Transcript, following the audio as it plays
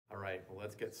right, well,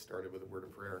 let's get started with a word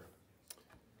of prayer.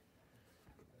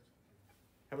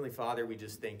 Heavenly Father, we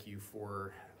just thank you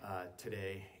for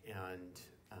today and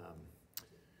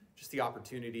just the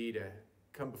opportunity to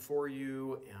come before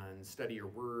you and study your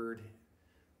word.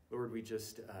 Lord, we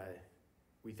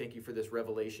thank you for this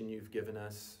revelation you've given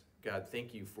us. God,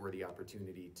 thank you for the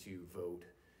opportunity to vote.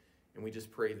 And we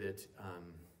just pray that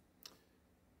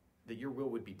that your will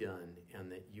would be done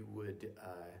and that you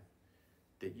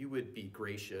would be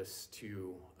gracious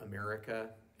to America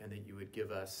and that you would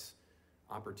give us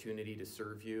opportunity to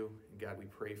serve you. And God, we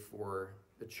pray for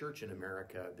the church in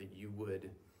America that you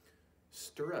would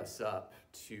stir us up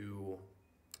to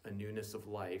a newness of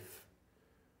life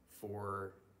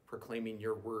for proclaiming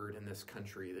your word in this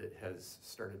country that has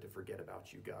started to forget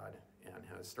about you, God, and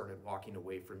has started walking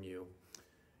away from you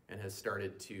and has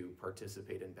started to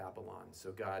participate in Babylon.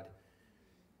 So God,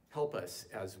 help us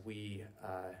as we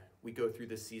go through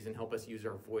this season. Help us use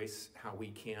our voice how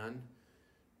we can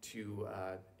to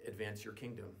advance your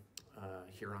kingdom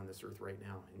here on this earth right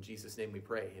now. In Jesus' name we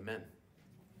pray, amen.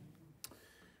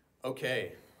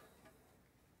 Okay,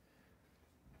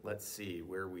 let's see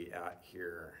where we at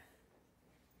here.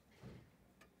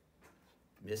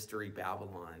 Mystery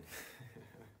Babylon.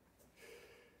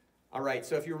 All right,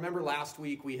 so if you remember last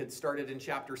week, we had started in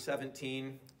chapter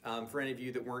 17. For any of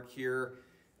you that weren't here,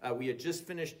 we had just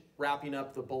finished wrapping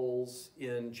up the bowls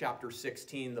in chapter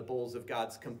 16. The bowls of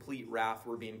God's complete wrath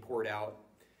were being poured out.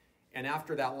 And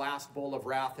after that last bowl of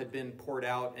wrath had been poured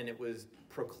out and it was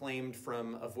proclaimed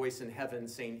from a voice in heaven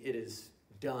saying, "It is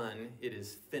done, it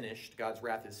is finished, God's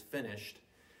wrath is finished,"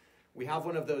 we have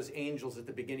one of those angels at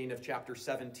the beginning of chapter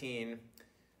 17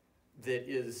 that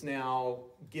is now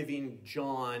giving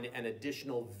John an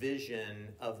additional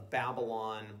vision of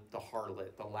Babylon, the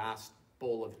harlot, the last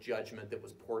bowl of judgment that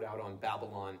was poured out on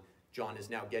Babylon. John is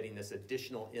now getting this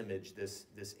additional image.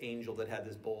 This angel that had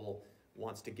this bowl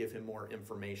wants to give him more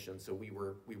information. So we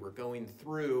were going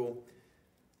through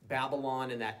Babylon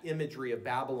and that imagery of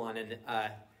Babylon, and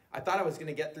I thought I was going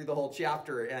to get through the whole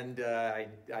chapter, and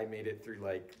I made it through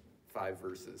like 5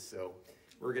 verses. So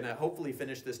we're going to hopefully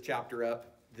finish this chapter up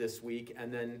this week,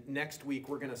 and then next week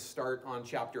we're going to start on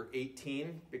chapter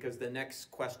 18 because the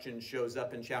next question shows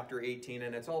up in chapter 18,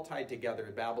 and it's all tied together.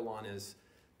 Babylon is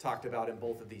talked about in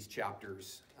both of these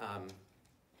chapters,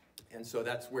 and so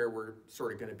that's where we're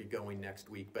sort of going to be going next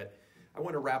week. But I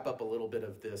want to wrap up a little bit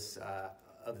of this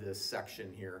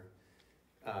section here,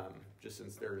 just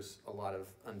since there's a lot of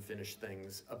unfinished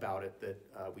things about it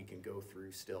that we can go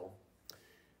through still.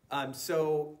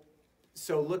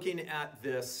 So looking at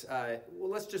this, well,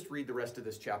 let's just read the rest of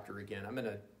this chapter again. I'm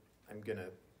gonna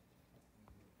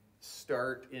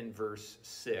start in verse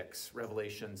 6,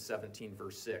 Revelation 17,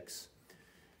 verse 6.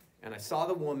 "And I saw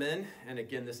the woman," and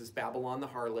again, this is Babylon the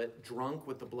harlot, "drunk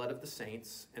with the blood of the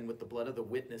saints and with the blood of the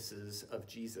witnesses of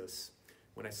Jesus.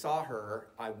 When I saw her,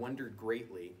 I wondered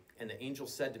greatly. And the angel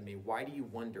said to me, 'Why do you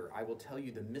wonder? I will tell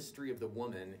you the mystery of the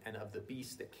woman and of the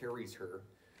beast that carries her,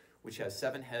 which has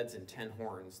 7 heads and 10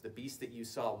 horns. The beast that you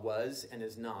saw was and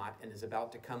is not, and is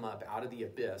about to come up out of the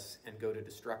abyss and go to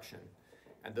destruction.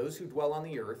 And those who dwell on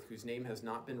the earth, whose name has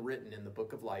not been written in the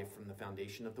book of life from the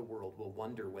foundation of the world, will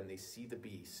wonder when they see the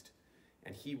beast.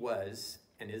 And he was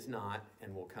and is not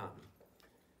and will come.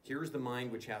 Here is the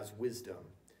mind which has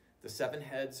wisdom. The 7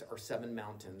 heads are 7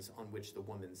 mountains on which the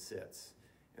woman sits.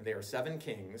 And they are 7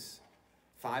 kings.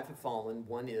 5 have fallen,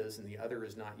 1 is, and the other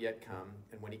is not yet come,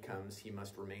 and when he comes, he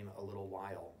must remain a little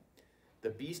while.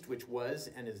 The beast which was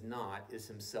and is not is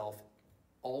himself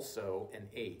also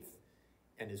an 8th,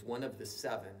 and is one of the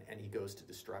 7, and he goes to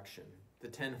destruction. The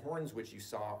 10 horns which you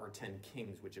saw are 10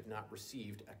 kings, which have not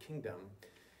received a kingdom,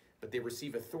 but they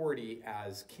receive authority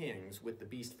as kings with the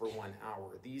beast for 1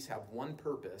 hour. These have one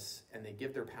purpose, and they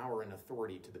give their power and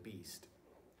authority to the beast.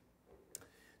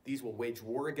 These will wage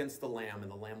war against the Lamb, and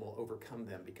the Lamb will overcome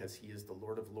them, because he is the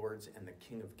Lord of lords and the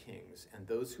King of kings. And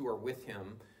those who are with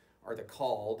him are the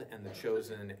called and the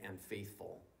chosen and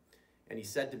faithful. And he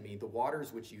said to me, the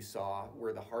waters which you saw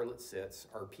where the harlot sits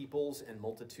are peoples and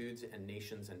multitudes and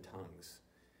nations and tongues.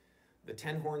 The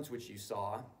 10 horns which you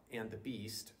saw and the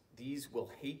beast, these will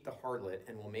hate the harlot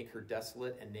and will make her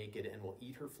desolate and naked and will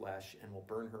eat her flesh and will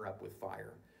burn her up with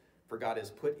fire. For God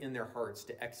has put in their hearts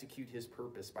to execute his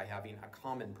purpose by having a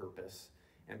common purpose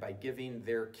and by giving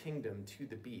their kingdom to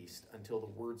the beast until the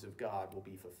words of God will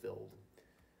be fulfilled.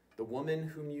 The woman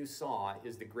whom you saw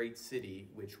is the great city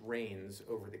which reigns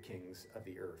over the kings of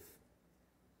the earth."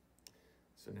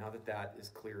 So now that that is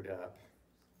cleared up,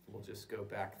 we'll just go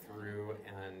back through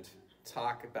and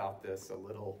talk about this a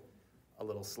little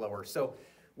slower. So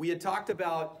we had talked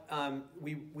about,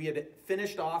 we had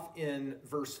finished off in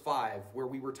verse 5 where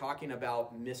we were talking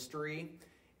about mystery.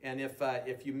 And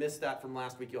if you missed that from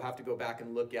last week, you'll have to go back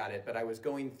and look at it. But I was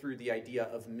going through the idea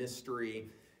of mystery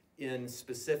in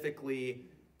specifically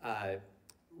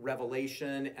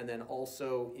Revelation, and then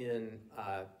also in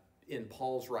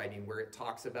Paul's writing, where it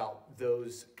talks about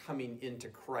those coming into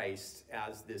Christ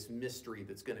as this mystery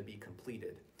that's going to be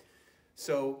completed.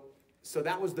 So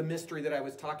that was the mystery that I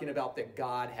was talking about that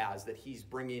God has, that he's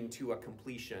bringing to a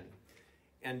completion.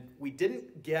 And we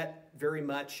didn't get very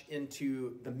much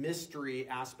into the mystery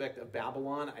aspect of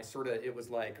Babylon. It was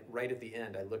like right at the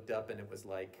end, I looked up and it was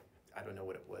like, I don't know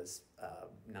what it was,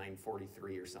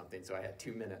 9:43 or something. So I had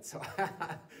 2 minutes. So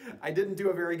I didn't do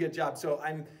a very good job. So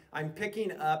I'm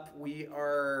picking up,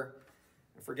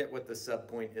 I forget what the sub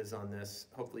point is on this.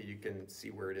 Hopefully you can see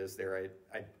where it is there.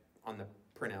 I on the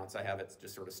printouts, I have it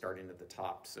just sort of starting at the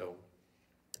top. So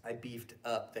I beefed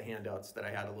up the handouts that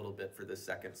I had a little bit for this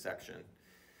second section.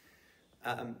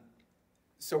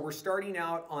 So we're starting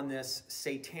out on this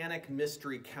satanic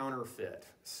mystery counterfeit.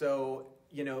 So,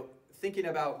 thinking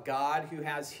about God who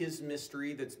has his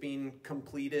mystery that's being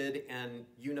completed and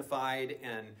unified,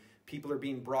 and people are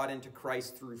being brought into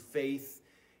Christ through faith,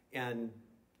 and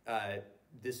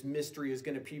this mystery is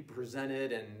going to be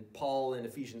presented, and Paul in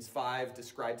Ephesians 5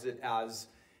 describes it as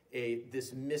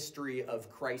this mystery of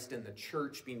Christ and the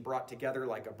church being brought together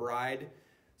like a bride.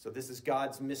 So this is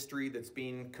God's mystery that's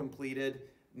being completed.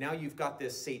 Now you've got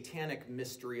this satanic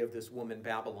mystery of this woman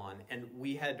Babylon. And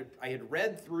I had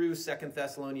read through 2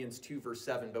 Thessalonians 2 verse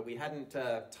 7, but we hadn't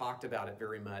talked about it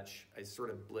very much. I sort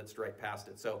of blitzed right past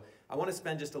it. So I want to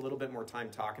spend just a little bit more time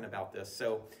talking about this.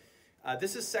 So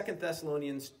this is 2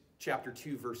 Thessalonians chapter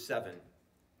 2 verse 7.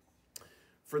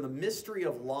 For the mystery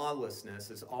of lawlessness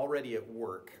is already at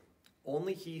work.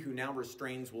 Only he who now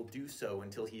restrains will do so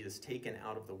until he is taken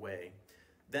out of the way.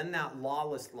 Then that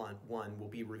lawless one will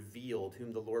be revealed,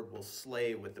 whom the Lord will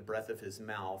slay with the breath of his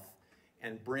mouth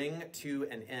and bring to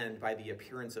an end by the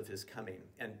appearance of his coming.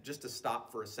 And just to stop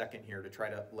for a second here to try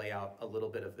to lay out a little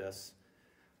bit of this.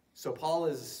 So Paul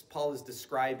is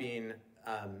describing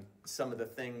some of the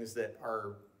things that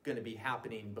are going to be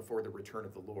happening before the return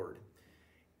of the Lord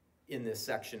in this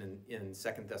section in 2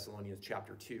 Thessalonians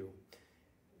chapter 2.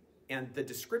 And the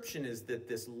description is that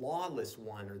this lawless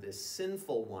one, or this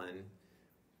sinful one,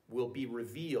 will be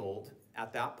revealed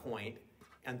at that point,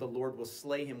 and the Lord will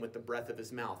slay him with the breath of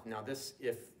his mouth. Now this,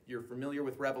 if you're familiar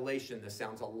with Revelation, this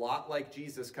sounds a lot like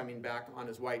Jesus coming back on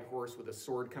his white horse with a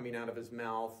sword coming out of his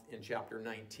mouth in chapter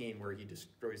 19, where he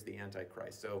destroys the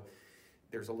Antichrist. So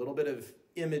there's a little bit of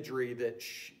imagery that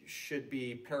should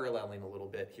be paralleling a little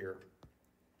bit here.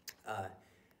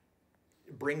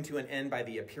 Bring to an end by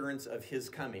the appearance of his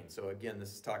coming. So again,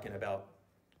 this is talking about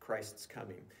Christ's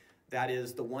coming. That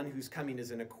is, the one whose coming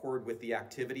is in accord with the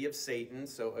activity of Satan.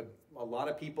 So a lot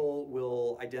of people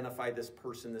will identify this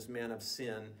person, this man of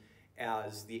sin,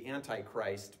 as the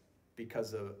Antichrist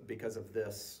because of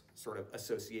this sort of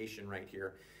association right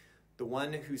here. The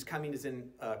one whose coming is in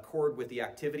accord with the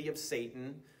activity of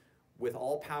Satan, with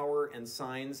all power and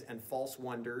signs and false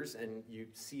wonders. And you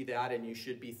see that, and you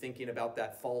should be thinking about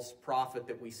that false prophet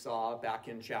that we saw back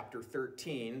in chapter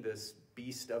 13, this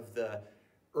beast of the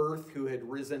earth who had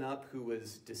risen up, who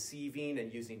was deceiving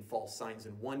and using false signs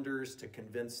and wonders to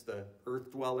convince the earth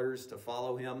dwellers to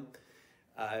follow him.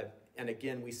 And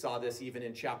again, we saw this even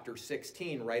in chapter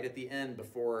 16, right at the end,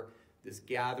 before this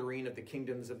gathering of the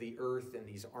kingdoms of the earth and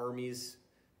these armies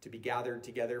to be gathered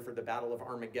together for the battle of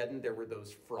Armageddon. There were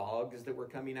those frogs that were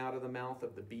coming out of the mouth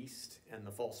of the beast and the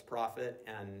false prophet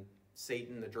and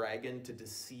Satan, the dragon, to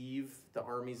deceive the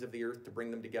armies of the earth, to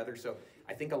bring them together. So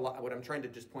I think what I'm trying to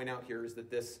just point out here is that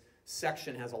this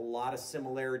section has a lot of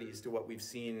similarities to what we've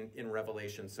seen in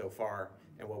Revelation so far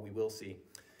and what we will see.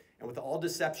 And with all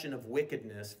deception of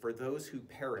wickedness for those who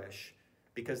perish,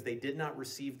 because they did not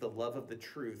receive the love of the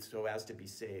truth so as to be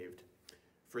saved.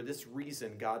 For this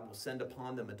reason, God will send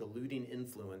upon them a deluding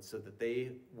influence so that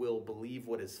they will believe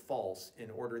what is false,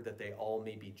 in order that they all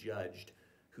may be judged,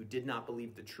 who did not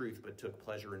believe the truth but took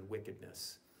pleasure in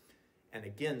wickedness. And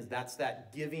again, that's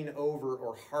that giving over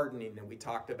or hardening that we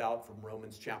talked about from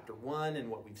Romans chapter 1 and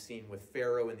what we've seen with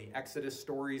Pharaoh in the Exodus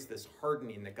stories, this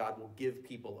hardening that God will give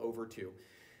people over to.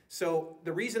 So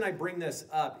the reason I bring this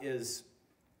up is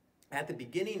at the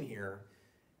beginning here,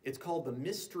 it's called the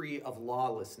mystery of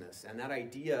lawlessness, and that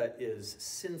idea is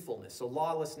sinfulness. So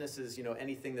lawlessness is,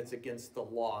 anything that's against the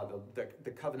law,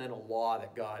 the covenantal law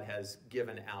that God has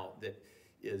given out that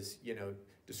is,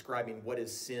 describing what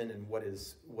is sin and what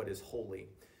is holy.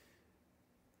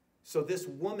 So this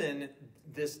woman,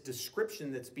 this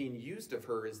description that's being used of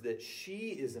her is that she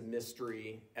is a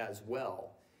mystery as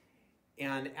well.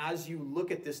 And as you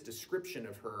look at this description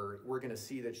of her, we're going to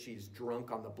see that she's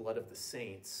drunk on the blood of the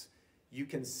saints. You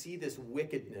can see this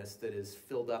wickedness that is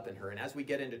filled up in her. And as we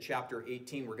get into chapter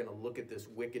 18, we're going to look at this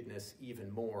wickedness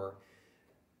even more.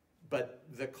 But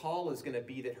the call is going to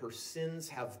be that her sins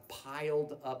have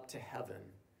piled up to heaven,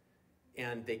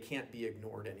 and they can't be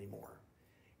ignored anymore.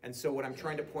 And so what I'm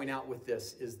trying to point out with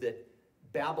this is that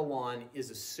Babylon is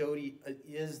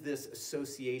this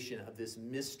association of this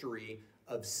mystery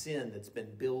of sin that's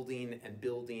been building and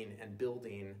building and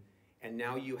building. And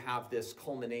now you have this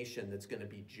culmination that's going to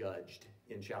be judged.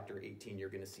 In chapter 18, you're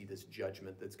going to see this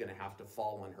judgment that's going to have to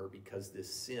fall on her because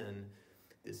this sin,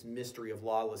 this mystery of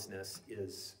lawlessness,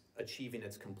 is achieving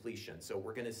its completion. So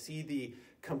we're going to see the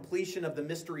completion of the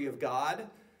mystery of God,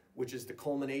 which is the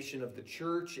culmination of the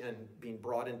church and being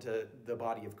brought into the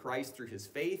body of Christ through his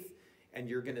faith. And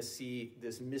you're going to see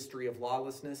this mystery of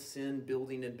lawlessness, sin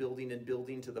building and building and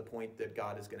building to the point that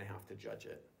God is going to have to judge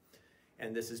it.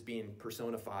 And this is being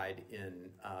personified in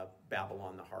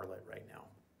Babylon the harlot right now.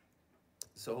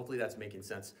 So hopefully that's making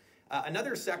sense.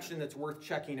 Another section that's worth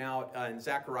checking out in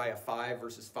Zechariah 5,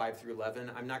 verses 5 through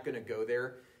 11. I'm not going to go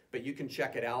there, but you can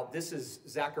check it out. This is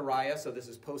Zechariah, so this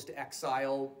is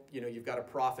post-exile. You've got a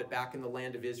prophet back in the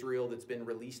land of Israel that's been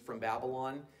released from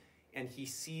Babylon. And he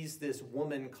sees this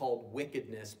woman called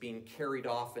Wickedness being carried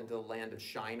off into the land of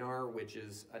Shinar, which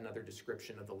is another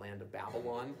description of the land of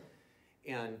Babylon.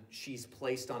 And she's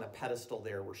placed on a pedestal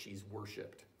there where she's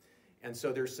worshipped. And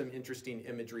so there's some interesting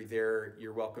imagery there.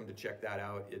 You're welcome to check that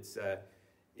out.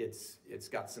 It's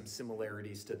got some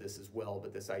similarities to this as well,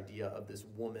 but this idea of this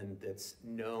woman that's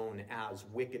known as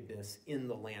wickedness in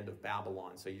the land of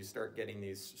Babylon. So you start getting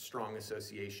these strong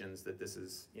associations that this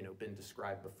has, been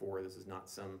described before. This is not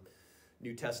some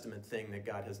New Testament thing that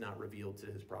God has not revealed to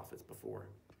his prophets before.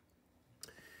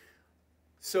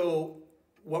 So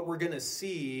what we're going to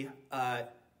see,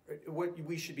 what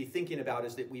we should be thinking about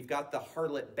is that we've got the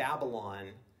harlot Babylon,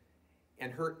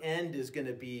 and her end is going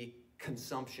to be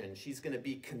consumption. She's going to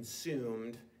be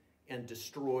consumed and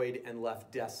destroyed and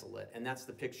left desolate. And that's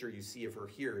the picture you see of her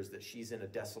here, is that she's in a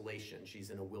desolation.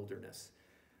 She's in a wilderness.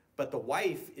 But the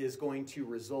wife is going to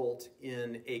result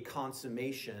in a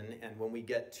consummation. And when we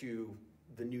get to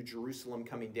the New Jerusalem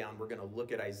coming down, we're going to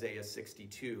look at Isaiah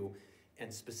 62.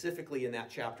 And specifically in that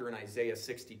chapter in Isaiah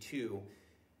 62,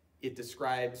 it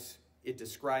describes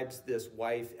this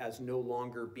wife as no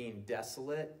longer being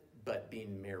desolate, but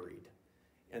being married.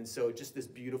 And so just this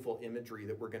beautiful imagery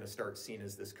that we're going to start seeing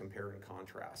as this compare and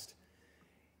contrast.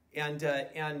 And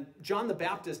John the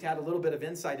Baptist had a little bit of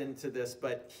insight into this,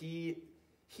 but he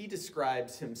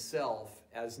describes himself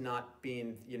as not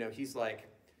being, he's like,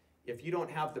 if you don't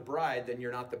have the bride, then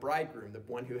you're not the bridegroom. The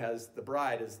one who has the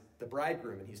bride is the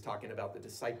bridegroom. And he's talking about the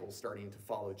disciples starting to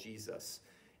follow Jesus.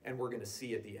 And we're going to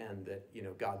see at the end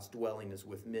that, God's dwelling is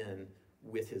with men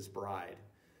with his bride.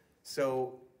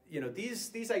 So,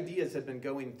 these ideas have been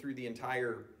going through the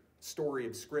entire story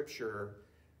of Scripture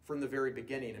from the very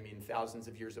beginning. I mean, thousands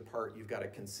of years apart, you've got a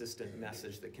consistent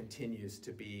message that continues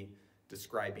to be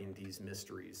describing these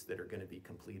mysteries that are going to be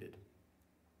completed.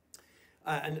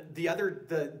 And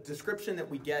the description that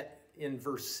we get in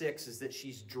verse 6 is that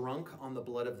she's drunk on the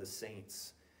blood of the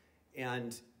saints.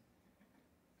 And,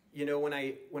 when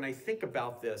I think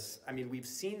about this, I mean, we've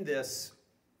seen this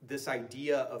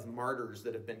idea of martyrs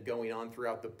that have been going on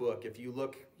throughout the book. If you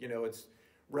look, it's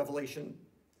Revelation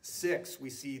 6,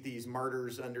 we see these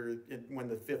martyrs when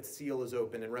the fifth seal is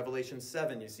open. In Revelation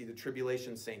 7, you see the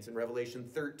tribulation saints. In Revelation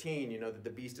 13, that the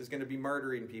beast is going to be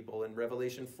martyring people. In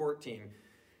Revelation 14,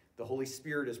 the Holy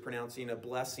Spirit is pronouncing a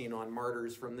blessing on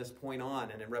martyrs from this point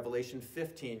on. And in Revelation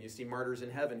 15, you see martyrs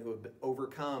in heaven who have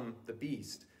overcome the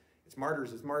beast. It's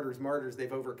martyrs,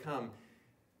 they've overcome.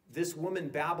 This woman,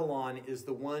 Babylon, is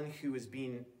the one who is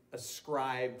being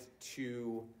ascribed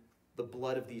to the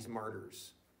blood of these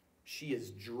martyrs. She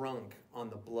is drunk on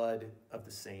the blood of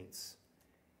the saints.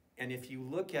 And if you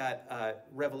look at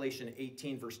Revelation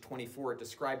 18, verse 24, it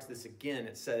describes this again.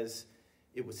 It says,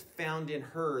 it was found in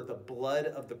her the blood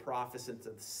of the prophets and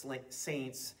the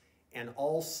saints and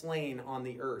all slain on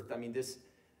the earth. I mean,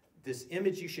 this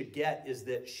image you should get is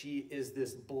that she is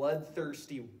this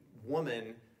bloodthirsty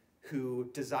woman who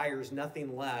desires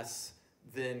nothing less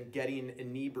than getting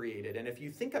inebriated. And if you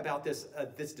think about this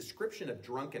description of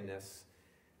drunkenness,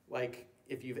 like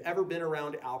if you've ever been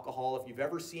around alcohol, if you've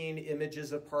ever seen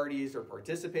images of parties or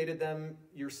participated them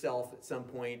yourself at some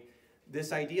point,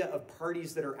 this idea of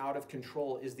parties that are out of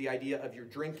control is the idea of you're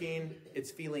drinking,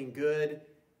 it's feeling good,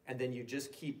 and then you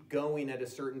just keep going at a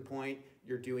certain point.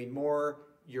 you're doing more,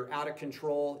 you're out of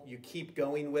control, you keep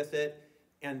going with it.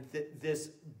 And this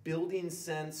building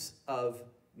sense of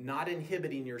not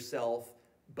inhibiting yourself,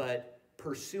 but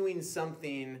pursuing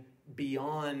something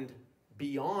beyond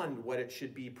what it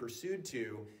should be pursued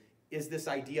to, is this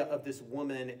idea of this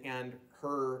woman and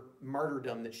her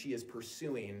martyrdom that she is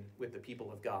pursuing with the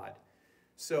people of God.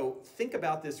 So think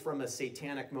about this from a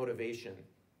satanic motivation.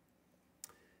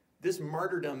 This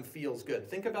martyrdom feels good.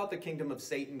 Think about the kingdom of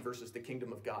Satan versus the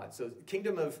kingdom of God. So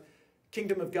kingdom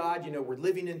of God, we're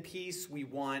living in peace. We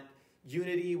want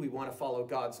unity. We want to follow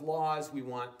God's laws. We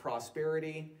want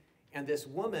prosperity. And this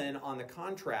woman, on the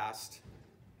contrast,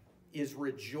 is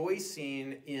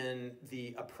rejoicing in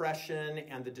the oppression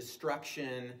and the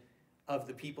destruction of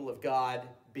the people of God,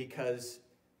 because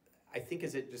I think,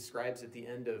 as it describes at the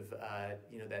end of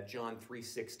that John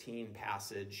 3:16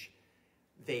 passage,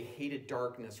 they hated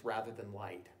darkness rather than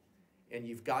light. And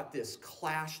you've got this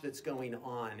clash that's going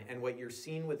on. And what you're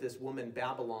seeing with this woman,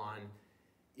 Babylon,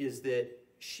 is that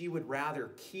she would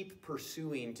rather keep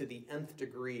pursuing to the nth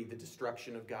degree the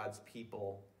destruction of God's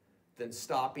people than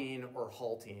stopping or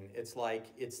halting. It's like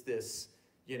it's this,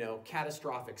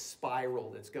 catastrophic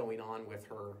spiral that's going on with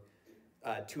her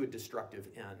to a destructive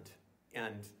end.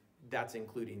 And that's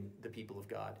including the people of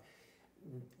God.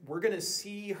 We're going to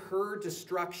see her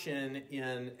destruction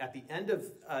at the end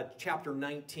of chapter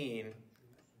 19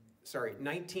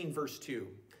 verse 2.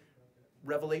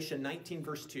 Revelation 19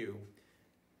 verse 2.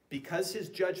 Because his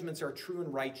judgments are true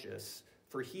and righteous,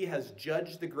 for he has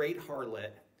judged the great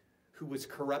harlot who was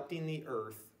corrupting the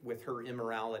earth with her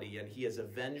immorality, and he has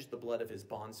avenged the blood of his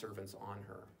bondservants on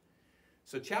her.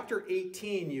 So chapter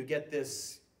 18, you get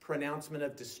this pronouncement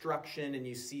of destruction, and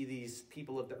you see these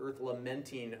people of the earth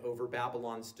lamenting over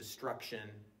Babylon's destruction.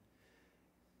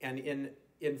 And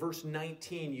in verse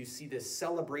 19, you see this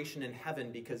celebration in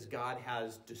heaven because God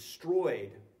has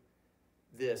destroyed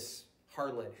this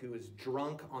harlot who is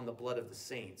drunk on the blood of the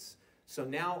saints. So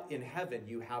now in heaven,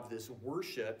 you have this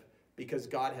worship because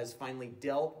God has finally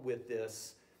dealt with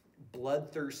this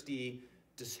bloodthirsty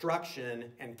destruction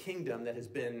and kingdom that has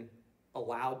been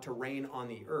allowed to reign on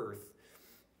the earth.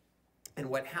 And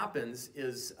what happens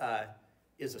is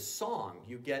a song.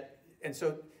 And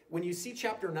so when you see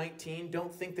chapter 19,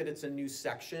 don't think that it's a new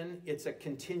section. It's a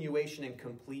continuation and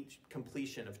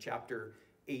completion of chapter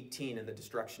 18 and the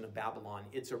destruction of Babylon.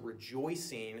 It's a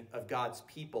rejoicing of God's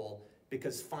people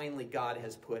because finally God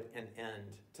has put an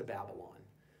end to Babylon.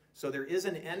 So there is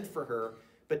an end for her.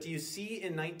 But do you see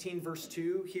in 19 verse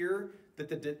 2 here that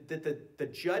the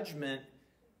judgment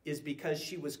is because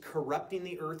she was corrupting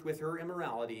the earth with her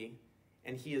immorality,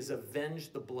 and he has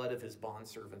avenged the blood of his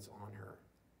bondservants on her.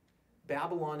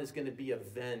 Babylon is going to be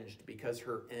avenged because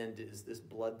her end is this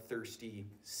bloodthirsty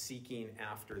seeking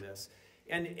after this.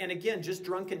 And again, just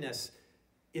drunkenness,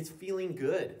 it's feeling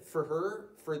good. For her,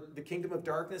 for the kingdom of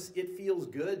darkness, it feels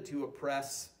good to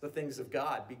oppress the things of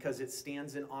God because it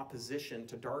stands in opposition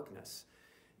to darkness.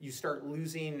 You start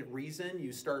losing reason,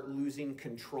 you start losing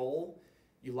control.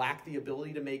 You lack the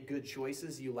ability to make good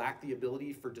choices. You lack the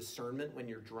ability for discernment when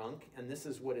you're drunk. And this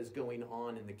is what is going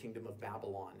on in the kingdom of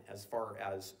Babylon as far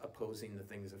as opposing the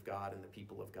things of God and the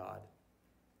people of God.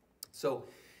 So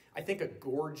I think a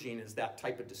gorging is that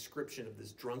type of description of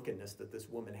this drunkenness that this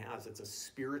woman has. It's a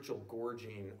spiritual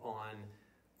gorging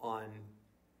on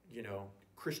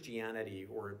Christianity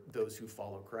or those who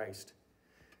follow Christ.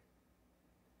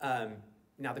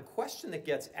 Now, the question that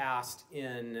gets asked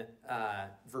in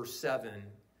verse 7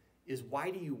 is, why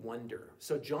do you wonder?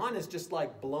 So John is just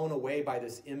like blown away by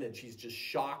this image. He's just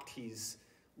shocked. He's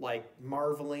like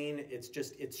marveling.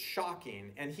 It's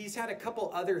shocking. And he's had a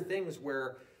couple other things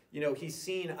where, he's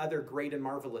seen other great and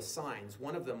marvelous signs.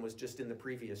 One of them was just in the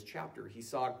previous chapter. He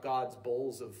saw God's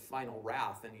bowls of final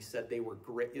wrath, and he said they were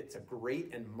great. It's a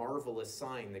great and marvelous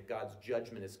sign that God's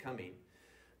judgment is coming.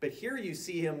 But here you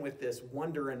see him with this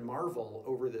wonder and marvel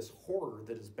over this horror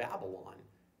that is Babylon.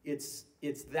 It's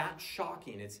that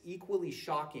shocking. It's equally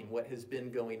shocking what has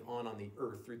been going on the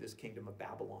earth through this kingdom of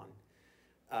Babylon.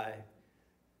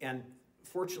 And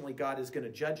fortunately, God is going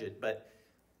to judge it.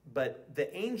 But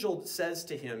the angel says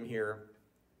to him here,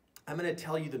 I'm going to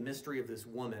tell you the mystery of this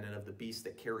woman and of the beast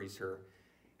that carries her,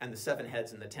 and the 7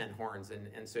 heads and the 10 horns.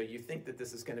 And so you think that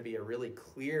this is going to be a really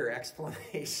clear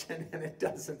explanation, and it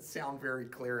doesn't sound very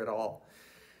clear at all.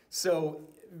 So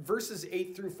verses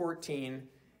 8 through 14,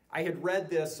 I had read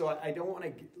this, so I don't want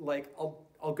to,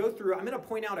 I'll go through. I'm going to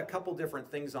point out a couple different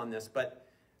things on this, but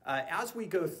as we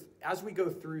go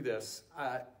through this,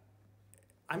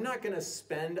 I'm not going to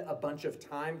spend a bunch of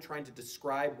time trying to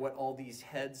describe what all these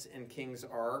heads and kings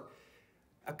are.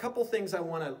 A couple things I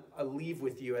want to leave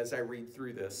with you as I read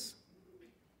through this.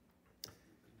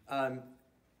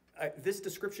 This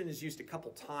description is used a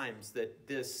couple times, that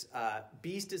this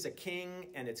beast is a king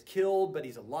and it's killed, but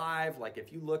he's alive. Like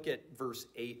if you look at verse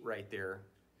 8 right there,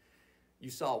 you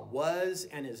saw was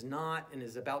and is not and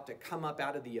is about to come up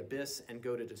out of the abyss and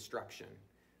go to destruction.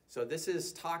 So this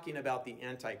is talking about the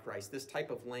Antichrist. This type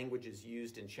of language is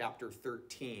used in chapter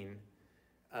 13,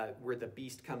 where the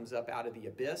beast comes up out of the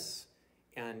abyss,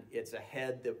 and it's a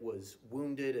head that was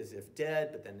wounded as if dead,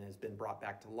 but then has been brought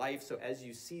back to life. So as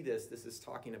you see this, this is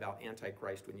talking about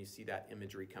Antichrist when you see that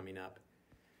imagery coming up.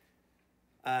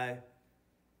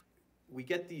 We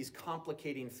get these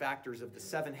complicating factors of the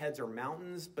 7 heads are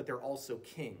mountains, but they're also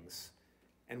kings.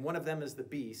 And one of them is the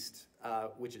beast,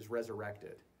 which is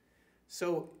resurrected.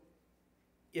 So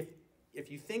if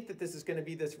you think that this is going to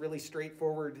be this really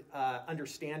straightforward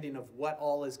understanding of what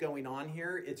all is going on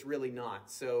here, it's really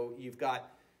not. So you've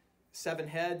got 7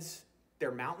 heads.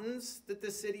 They're mountains that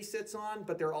this city sits on,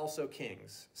 but they're also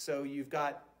kings. So you've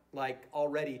got like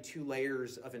already 2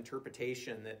 layers of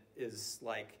interpretation that is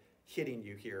like hitting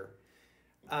you here.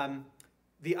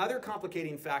 The other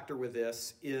complicating factor with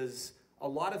this is a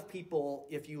lot of people,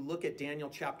 if you look at Daniel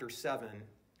chapter 7,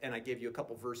 and I gave you a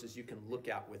couple verses you can look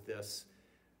at with this,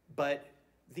 but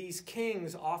these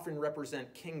kings often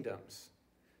represent kingdoms.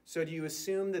 So do you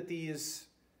assume that these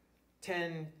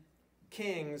 10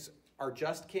 kings are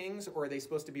just kings, or are they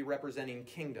supposed to be representing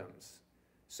kingdoms?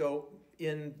 So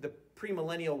in the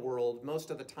premillennial world, most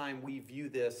of the time we view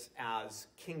this as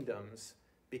kingdoms,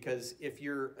 because if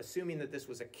you're assuming that this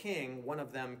was a king, one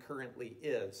of them currently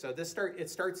is. So it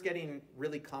starts getting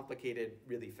really complicated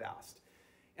really fast.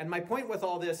 And my point with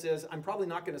all this is I'm probably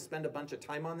not going to spend a bunch of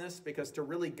time on this, because to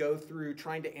really go through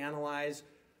trying to analyze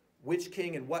which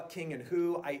king and what king and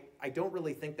who, I don't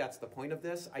really think that's the point of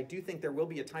this. I do think there will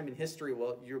be a time in history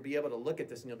where you'll be able to look at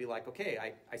this and you'll be like,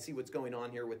 okay, I see what's going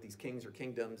on here with these kings or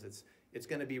kingdoms. It's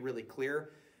going to be really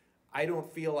clear. I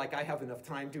don't feel like I have enough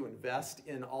time to invest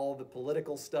in all the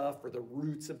political stuff or the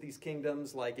roots of these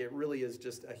kingdoms. Like it really is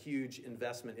just a huge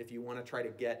investment if you want to try to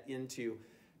get into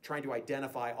trying to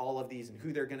identify all of these and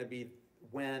who they're going to be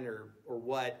when or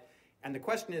what. And the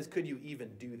question is, could you even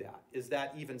do that? Is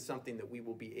that even something that we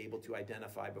will be able to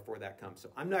identify before that comes? So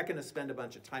I'm not going to spend a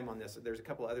bunch of time on this. There's a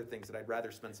couple other things that I'd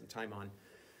rather spend some time on.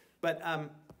 But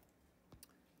I'm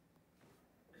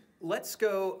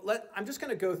just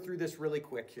going to go through this really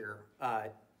quick here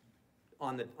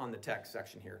on the text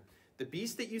section here. The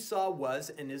beast that you saw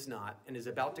was and is not, and is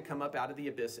about to come up out of the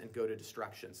abyss and go to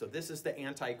destruction. So this is the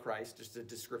Antichrist, just a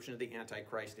description of the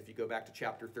Antichrist if you go back to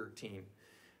chapter 13.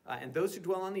 And those who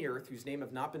dwell on the earth, whose name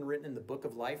have not been written in the book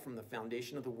of life from the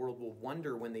foundation of the world, will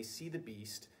wonder when they see the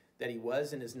beast that he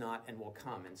was and is not and will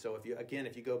come. And so if you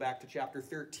go back to chapter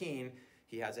 13,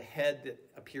 he has a head that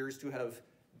appears to have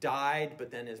died,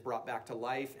 but then is brought back to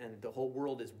life, and the whole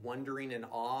world is wondering in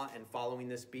awe and following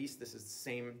this beast. This is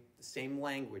the same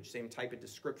language, same type of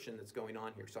description that's going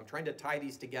on here. So I'm trying to tie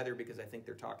these together because I think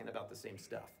they're talking about the same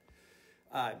stuff.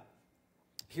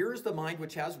 Here is the mind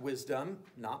which has wisdom,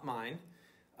 not mine.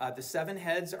 The 7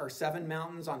 heads are 7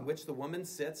 mountains on which the woman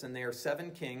sits, and they are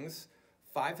 7 kings.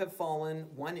 5 have fallen,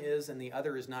 1 is, and the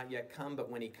other is not yet come,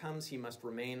 but when he comes, he must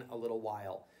remain a little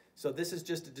while. So this is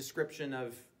just a description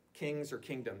of kings or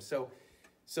kingdoms.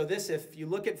 So this, if you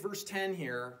look at verse 10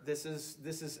 here, this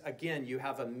is again, you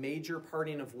have a major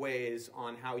parting of ways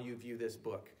on how you view this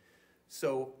book.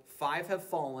 So 5 have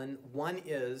fallen, 1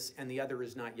 is, and the other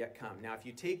is not yet come. Now, if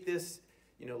you take this,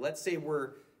 let's say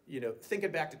we're,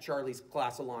 thinking back to Charlie's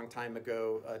class a long time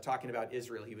ago, talking about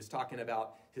Israel, he was talking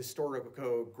about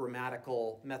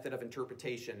historico-grammatical method of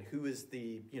interpretation. Who is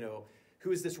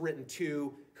this written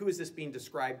to? Who is this being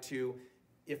described to?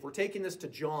 If we're taking this to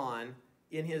John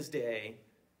in his day,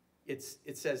 it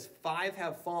says 5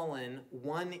 have fallen,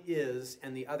 1 is,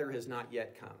 and the other has not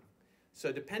yet come.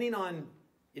 So depending on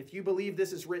if you believe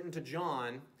this is written to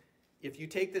John, if you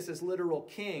take this as literal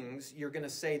kings, you're going to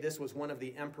say this was one of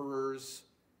the emperors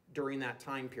during that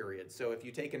time period. So if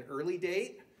you take an early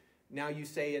date, now you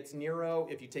say it's Nero.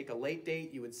 If you take a late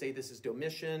date, you would say this is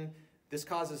Domitian. This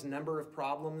causes a number of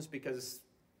problems because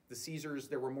the Caesars,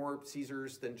 there were more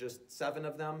Caesars than just 7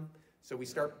 of them. So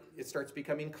it starts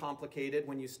becoming complicated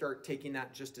when you start taking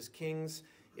that just as kings.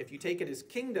 If you take it as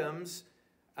kingdoms,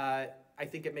 I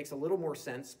think it makes a little more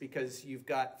sense because you've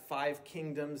got 5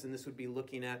 kingdoms, and this would be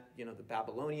looking at, the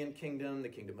Babylonian kingdom, the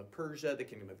kingdom of Persia, the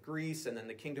kingdom of Greece, and then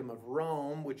the kingdom of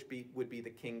Rome, which would be the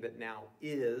king that now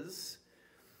is.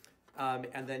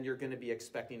 And then you're going to be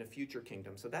expecting a future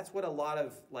kingdom. So that's what a lot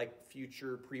of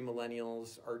future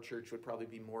premillennials, our church would probably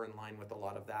be more in line with a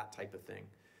lot of that type of thing.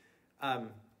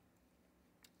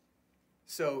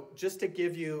 So just to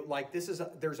give you, like,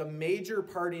 there's a major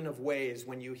parting of ways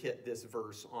when you hit this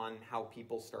verse on how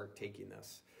people start taking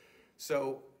this.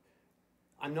 So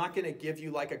I'm not going to give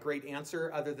you like a great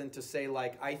answer other than to say,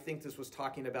 like, I think this was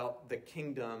talking about the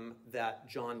kingdom that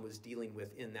John was dealing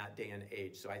with in that day and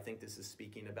age. So I think this is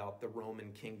speaking about the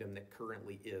Roman kingdom that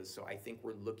currently is. So I think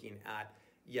we're looking at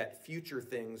yet future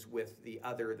things with the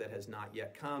other that has not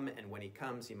yet come. And when he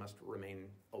comes, he must remain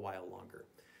a while longer.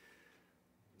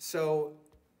 So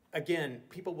again,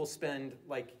 people will spend,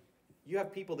 like, you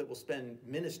have people that will spend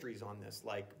ministries on this,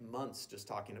 like months just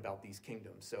talking about these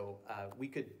kingdoms. So we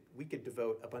could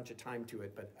devote a bunch of time to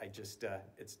it, but I just,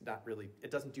 it's not really,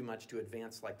 it doesn't do much to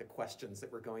advance like the questions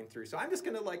that we're going through. So I'm just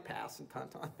going to like pass and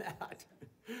punt on that.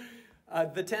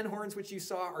 The 10 horns which you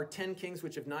saw are 10 kings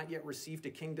which have not yet received a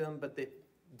kingdom, but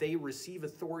they receive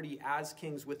authority as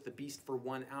kings with the beast for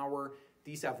 1 hour.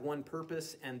 These have one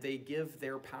purpose, and they give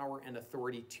their power and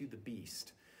authority to the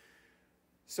beast.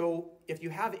 So if you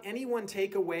have any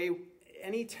takeaway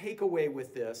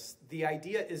with this, the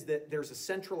idea is that there's a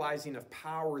centralizing of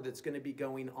power that's going to be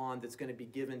going on, that's going to be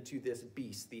given to this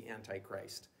beast, the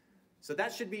Antichrist. So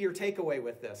that should be your takeaway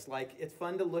with this. Like, it's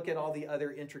fun to look at all the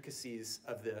other intricacies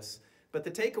of this, but the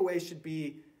takeaway should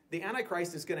be the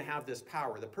Antichrist is going to have this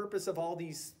power. The purpose of all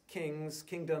these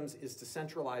kingdoms is to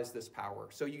centralize this power.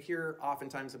 So you hear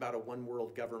oftentimes about a one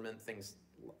world government, things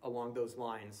along those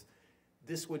lines.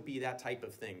 This would be that type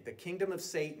of thing. The kingdom of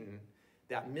Satan,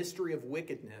 that mystery of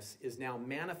wickedness, is now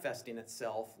manifesting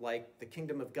itself like the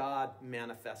kingdom of God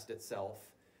manifests itself.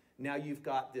 Now you've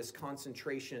got this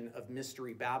concentration of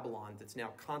mystery Babylon that's now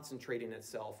concentrating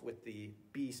itself with the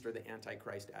beast or the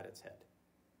Antichrist at its head.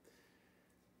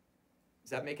 Is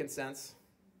that making sense?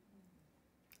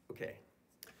 Okay.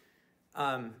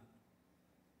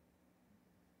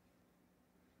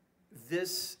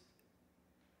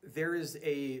 There is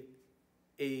a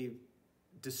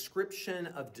description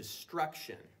of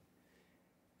destruction.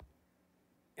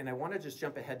 And I want to just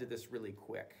jump ahead to this really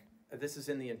quick. This is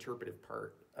in the interpretive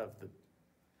part of the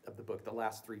book, the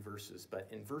last 3 verses. But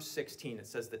in verse 16, it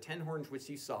says, the 10 horns which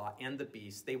you saw and the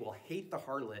beast, they will hate the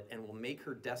harlot and will make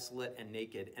her desolate and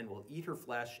naked and will eat her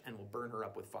flesh and will burn her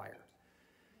up with fire.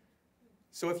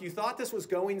 So if you thought this was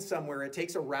going somewhere, it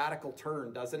takes a radical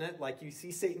turn, doesn't it? Like, you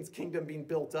see Satan's kingdom being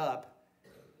built up.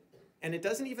 And it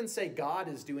doesn't even say God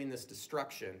is doing this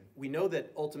destruction. We know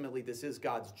that ultimately this is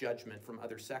God's judgment from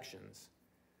other sections.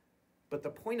 But the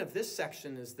point of this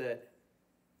section is that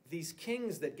these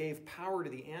kings that gave power to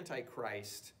the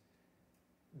Antichrist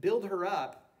build her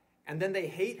up, and then they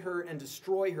hate her and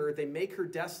destroy her. They make her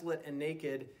desolate and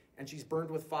naked, and she's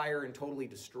burned with fire and totally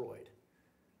destroyed.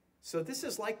 So this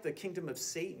is like the kingdom of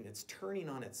Satan. It's turning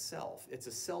on itself. It's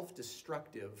a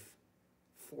self-destructive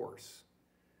force.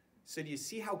 So do you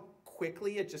see how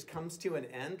quickly it just comes to an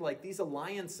end? Like these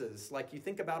alliances, like you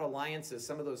think about alliances,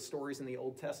 some of those stories in the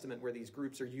Old Testament where these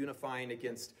groups are unifying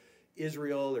against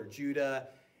Israel or Judah.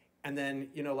 And then,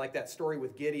 like that story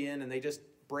with Gideon, and they just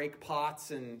break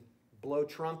pots and blow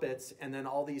trumpets, and then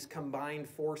all these combined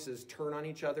forces turn on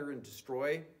each other and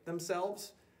destroy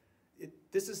themselves.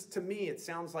 This is, to me, it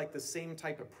sounds like the same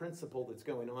type of principle that's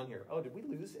going on here. Oh, did we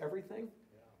lose everything?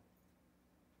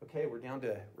 Yeah. Okay, we're down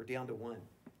to 1.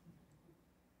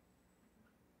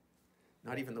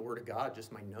 Not even the Word of God,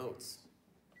 just my notes.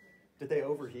 Did they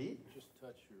overheat? Just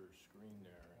touch your screen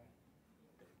there.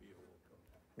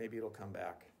 Maybe it'll come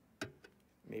back.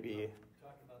 Maybe.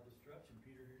 Talk about destruction,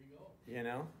 Peter. Here you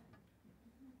go.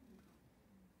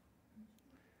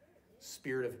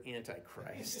 Spirit of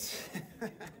Antichrist.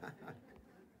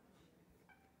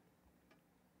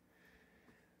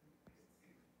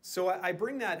 So I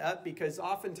bring that up because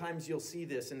oftentimes you'll see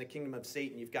this in the kingdom of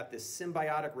Satan. You've got this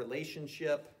symbiotic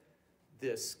relationship.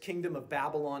 This kingdom of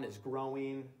Babylon is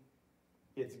growing.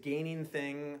 It's gaining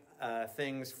things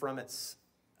from its,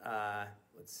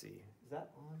 let's see, is that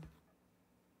on?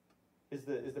 Is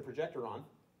the projector on?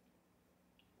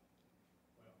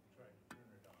 Well, I'm trying to turn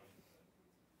it on.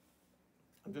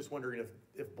 I'm just wondering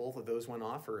if both of those went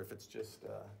off or if it's just,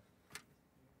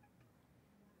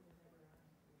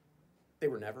 they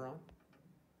were never on?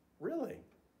 Really?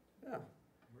 Yeah.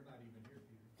 We're not even here,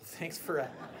 Peter. Well,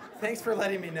 thanks for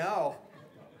letting me know.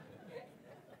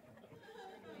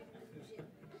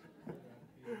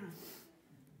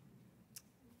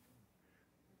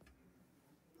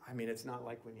 I mean, it's not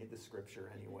like we need the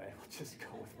scripture anyway. I'll just go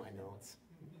with my notes.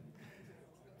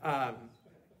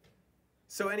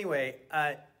 So anyway,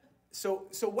 so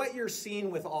what you're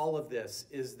seeing with all of this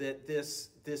is that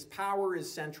this power is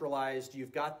centralized.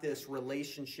 You've got this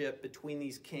relationship between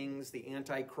these kings, the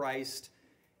Antichrist,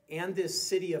 and this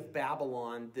city of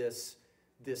Babylon, this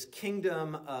this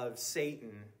kingdom of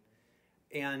Satan.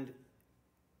 And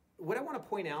what I want to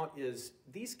point out is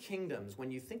these kingdoms,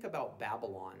 when you think about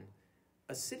Babylon,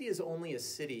 a city is only a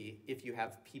city if you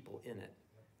have people in it.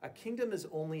 A kingdom is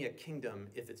only a kingdom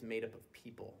if it's made up of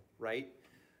people, right?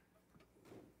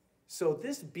 So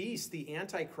this beast, the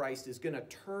Antichrist, is going to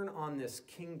turn on this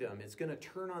kingdom. It's going to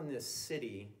turn on this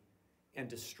city and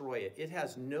destroy it. It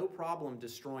has no problem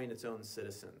destroying its own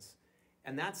citizens.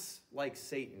 And that's like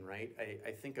Satan, right?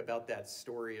 I think about that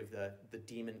story of the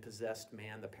demon-possessed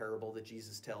man, the parable that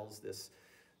Jesus tells,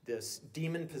 this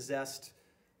demon-possessed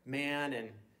man, and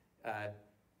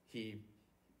he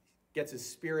gets his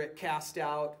spirit cast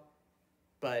out,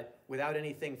 but without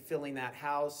anything filling that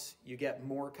house, you get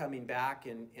more coming back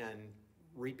and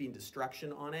reaping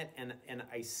destruction on it. And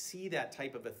I see that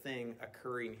type of a thing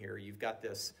occurring here. You've got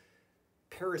this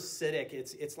parasitic,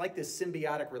 it's like this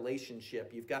symbiotic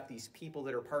relationship. You've got these people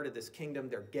that are part of this kingdom.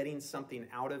 They're getting something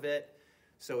out of it.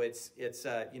 So it's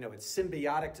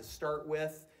symbiotic to start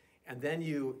with. And then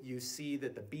you see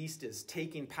that the beast is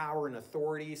taking power and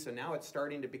authority. So now it's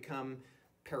starting to become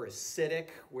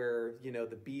parasitic, where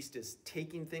the beast is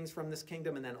taking things from this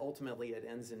kingdom, and then ultimately it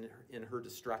ends in her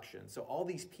destruction. So all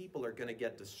these people are going to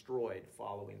get destroyed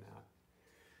following that.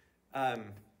 I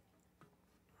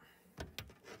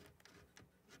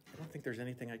don't think there's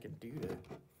anything I can do to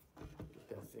get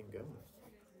that thing going.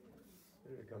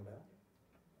 Did it come back?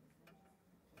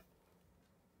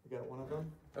 You got one of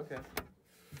them? Okay.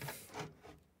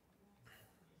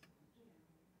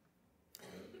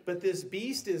 But this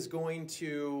beast is going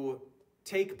to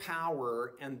take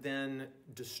power and then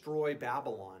destroy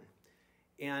Babylon.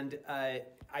 And I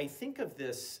think of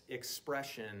this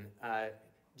expression. I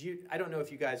don't know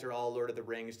if you guys are all Lord of the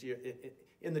Rings.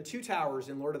 In the Two Towers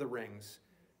in Lord of the Rings,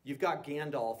 you've got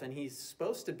Gandalf, and he's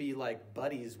supposed to be like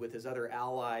buddies with his other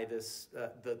ally,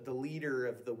 the leader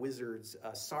of the wizards,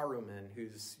 Saruman,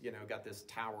 who's got this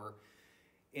tower.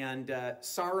 And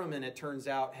Saruman, it turns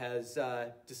out, has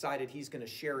decided he's going to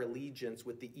share allegiance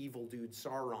with the evil dude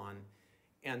Sauron.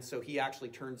 And so he actually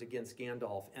turns against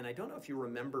Gandalf. And I don't know if you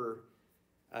remember,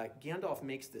 Gandalf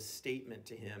makes this statement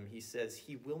to him. He says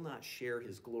he will not share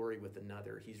his glory with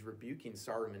another. He's rebuking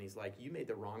Saruman. He's like, you made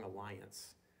the wrong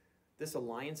alliance. This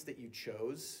alliance that you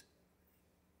chose,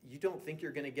 you don't think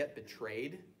you're going to get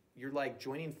betrayed? You're like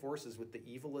joining forces with the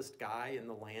evilest guy in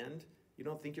the land. You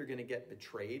don't think you're going to get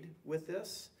betrayed with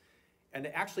this? And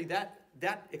actually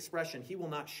that expression, he will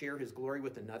not share his glory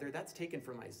with another, that's taken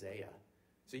from Isaiah.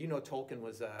 So Tolkien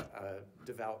was a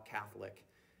devout Catholic.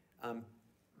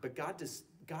 But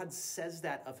God says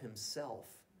that of himself.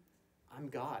 I'm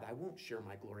God. I won't share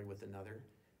my glory with another.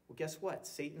 Well, guess what?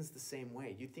 Satan's the same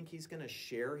way. You think he's going to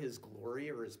share his glory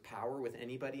or his power with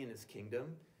anybody in his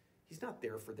kingdom? He's not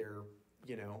there for their,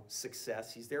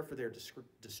 success. He's there for their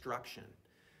destruction.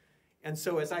 And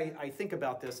so as I think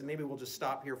about this, and maybe we'll just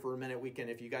stop here for a minute,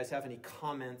 if you guys have any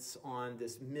comments on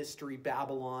this mystery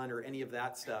Babylon or any of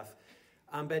that stuff.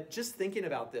 But just thinking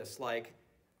about this,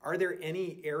 are there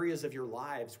any areas of your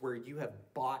lives where you have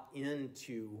bought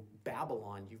into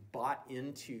Babylon? You've bought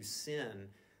into sin?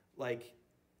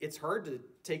 It's hard to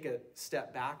take a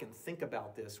step back and think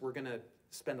about this. We're going to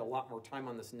spend a lot more time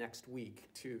on this next week,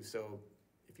 too. So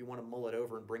if you want to mull it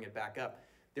over and bring it back up,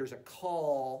 there's a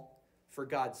call for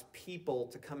God's people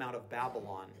to come out of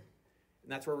Babylon.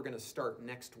 And that's where we're going to start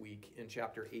next week in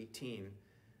chapter 18.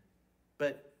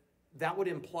 But that would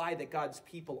imply that God's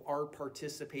people are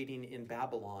participating in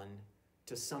Babylon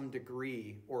to some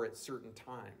degree or at certain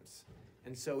times.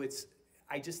 And so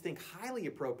I just think, highly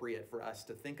appropriate for us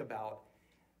to think about,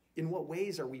 in what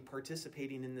ways are we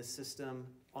participating in this system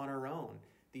on our own?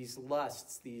 These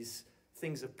lusts, these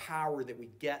things of power that we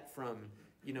get from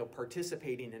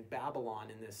participating in Babylon,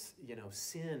 in this,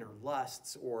 sin or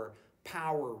lusts or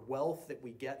power, wealth that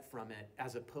we get from it,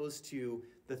 as opposed to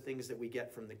the things that we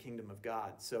get from the kingdom of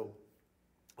God. So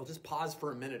I'll just pause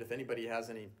for a minute if anybody has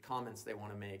any comments they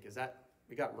want to make.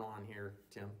 We got Ron here,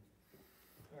 Tim.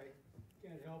 I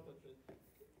can't help it, but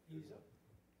he's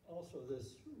also,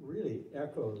 this really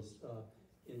echoes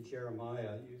in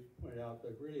Jeremiah. You pointed out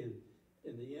that really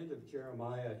in the end of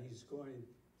Jeremiah, he's going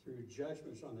through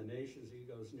judgments on the nations. He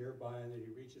goes nearby and then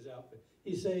he reaches out, but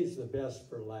he saves the best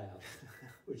for last,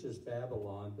 which is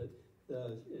Babylon. But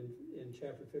in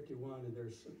chapter 51, and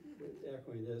there's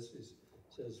echoing this, it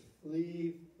says,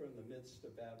 flee from the midst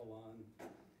of Babylon.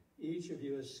 Each of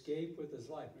you escape with his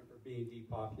life. Remember, being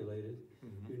depopulated.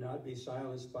 Mm-hmm. Do not be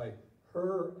silenced by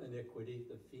her iniquity,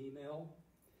 the female,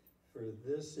 for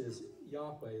this is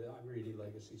Yahweh. I'm reading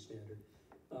Legacy Standard.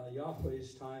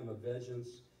 Yahweh's time of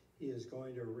vengeance. He is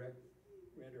going to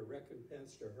render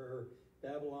recompense to her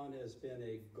Babylon has been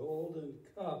a golden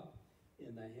cup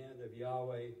in the hand of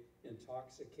Yahweh,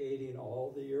 intoxicating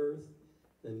all the earth.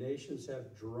 The nations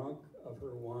have drunk of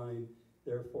her wine,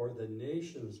 therefore the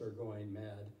nations are going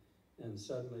mad. And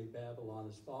suddenly Babylon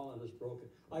has fallen, is broken.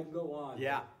 I can go on.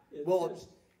 Yeah.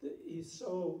 He's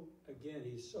so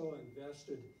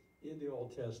invested in the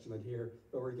Old Testament here,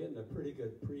 but we're getting a pretty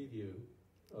good preview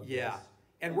of this.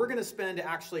 And we're going to spend,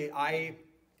 actually, I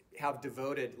have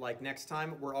devoted, like next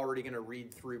time, we're already going to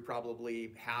read through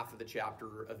probably half of the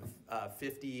chapter of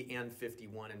 50 and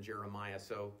 51 in Jeremiah.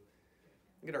 So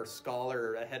get our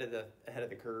scholar ahead of the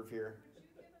curve here. Could you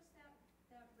give us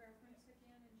that reference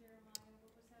again in Jeremiah?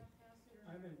 What was that passage?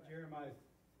 I'm in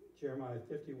Jeremiah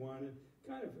 51,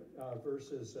 kind of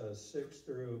verses 6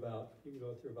 through about, you can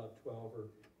go through about 12 or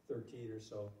 13 or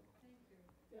so. Thank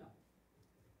you.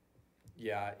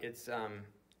 Yeah, it's,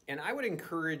 and I would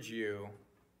encourage you,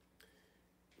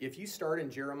 if you start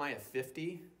in Jeremiah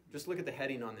 50, just look at the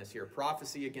heading on this here,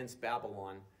 Prophecy Against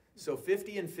Babylon. So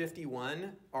 50 and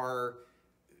 51 are,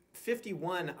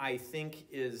 51 I think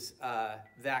is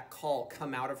that call,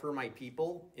 come out of her, my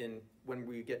people, when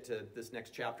we get to this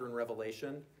next chapter in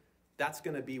Revelation. That's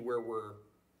going to be where we're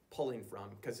pulling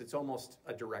from, because it's almost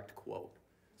a direct quote.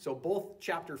 So both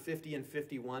chapter 50 and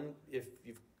 51, if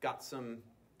you've got some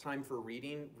time for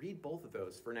reading, read both of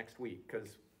those for next week,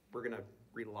 because we're going to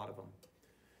read a lot of them.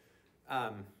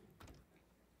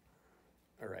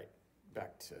 All right,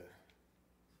 back to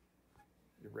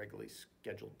the regularly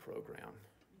scheduled program.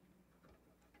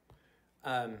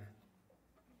 I'm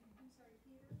sorry,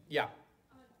 Peter? Yeah.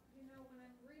 When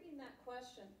I'm reading that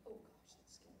question, oh gosh,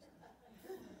 that scares me.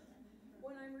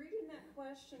 When I'm reading that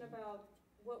question about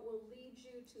what will lead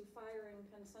you to fire and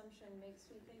consumption, makes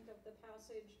me think of the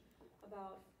passage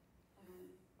about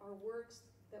our works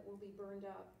that will be burned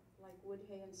up like wood,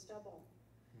 hay, and stubble.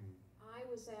 I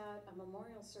was at a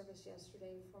memorial service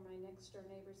yesterday for my next door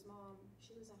neighbor's mom.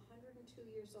 She was 102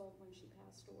 years old when she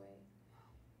passed away.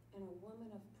 And a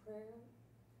woman of prayer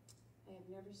I have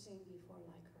never seen before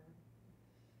like her.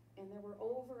 And there were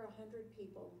over 100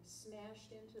 people smashed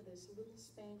into this little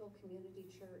Spangle community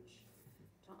church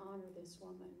to honor this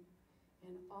woman.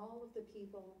 And all of the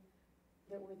people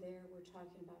that were there were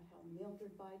talking about how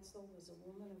Mildred Beitzel was a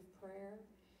woman of prayer.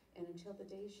 And until the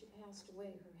day she passed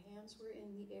away, her hands were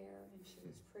in the air and she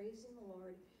was praising the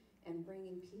Lord and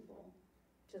bringing people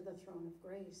to the throne of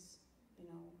grace,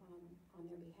 on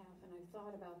their behalf. And I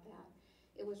thought about that.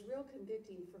 It was real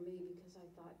convicting for me, because I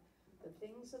thought the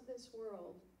things of this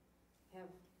world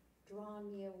have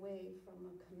drawn me away from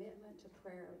a commitment to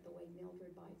prayer the way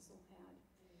Mildred Beitzel had.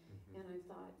 And I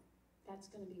thought,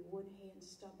 that's going to be wood, hay, and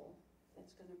stubble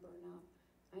that's going to burn up.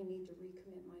 I need to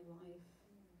recommit my life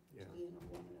to being a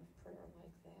woman of prayer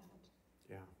like that.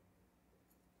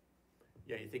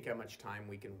 Yeah, you think how much time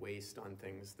we can waste on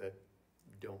things that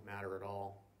don't matter at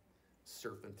all.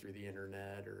 Surfing through the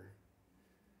internet or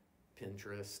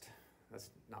Pinterest.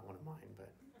 That's not one of mine,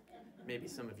 but maybe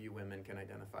some of you women can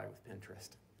identify with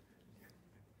Pinterest.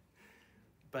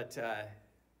 But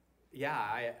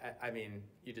I mean,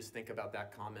 you just think about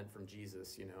that comment from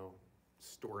Jesus,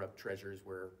 store up treasures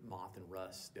where moth and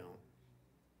rust don't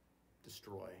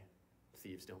destroy,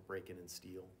 thieves don't break in and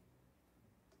steal.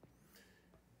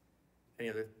 Any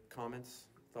other comments,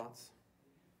 thoughts?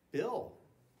 Bill,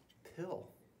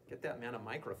 get that man a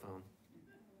microphone.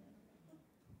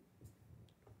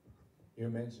 You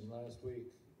mentioned last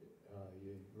week,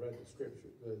 you read the scripture,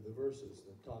 the verses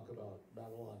that talk about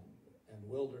Babylon and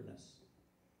wilderness.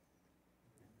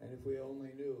 And if we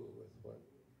only knew with what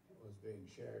was being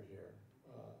shared here,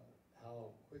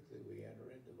 how quickly we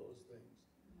enter into those things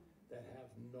that have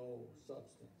no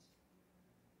substance.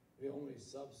 The only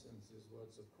substance is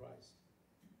what's of Christ.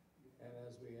 And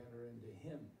as we enter into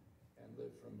Him and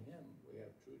live from Him, we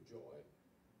have true joy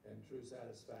and true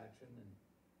satisfaction and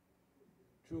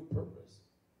true purpose.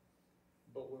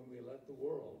 But when we let the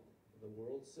world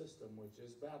system, which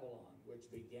is Babylon, which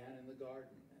began in the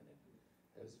garden, and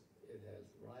it has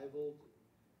rivaled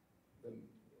the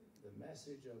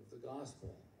message of the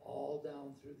gospel all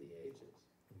down through the ages.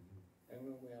 And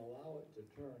when we allow it to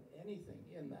turn anything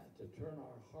in that, to turn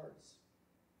our hearts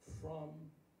from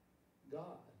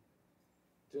God,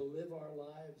 to live our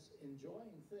lives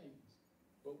enjoying things,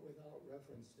 but without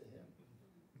reference to Him.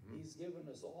 He's given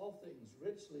us all things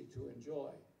richly to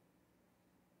enjoy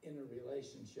in a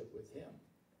relationship with Him,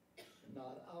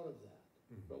 not out of that.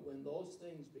 But when those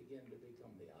things begin to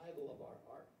become the idol of our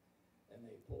heart, and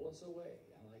they pull us away,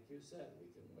 and like you said, we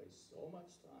can waste so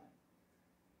much time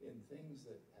in things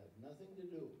that have nothing to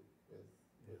do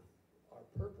with our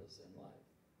purpose in life.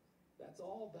 That's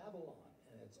all Babylon,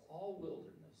 and it's all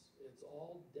wilderness. It's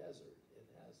all desert. It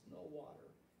has no water.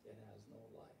 It has no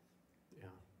life.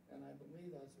 Yeah. And I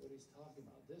believe that's what he's talking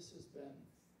about. This has been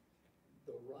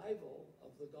the rival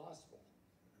of the gospel.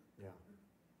 Yeah.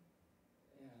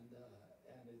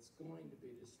 And it's going to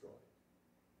be destroyed.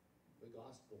 The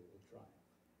gospel will triumph.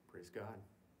 Praise God.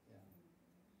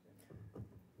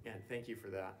 Yeah. And thank you for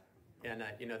that. And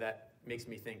that makes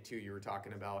me think too. You were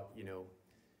talking about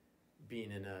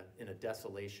being in a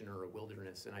desolation or a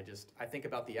wilderness, and I think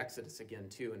about the Exodus again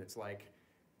too. And it's like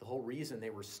the whole reason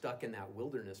they were stuck in that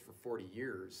wilderness for 40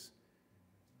 years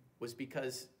was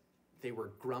because they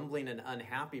were grumbling and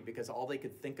unhappy because all they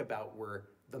could think about were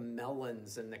the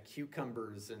melons and the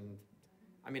cucumbers. And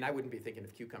I mean, I wouldn't be thinking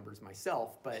of cucumbers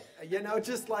myself, but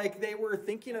just like they were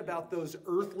thinking about those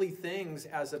earthly things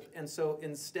and so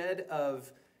instead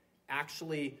of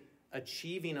actually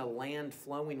achieving a land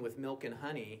flowing with milk and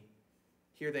honey,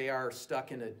 here they are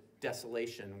stuck in a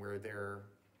desolation where they're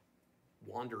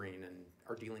wandering and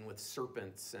are dealing with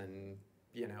serpents and,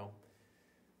 you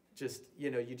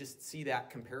just see that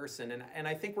comparison. And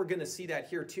I think we're going to see that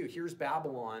here too. Here's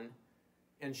Babylon,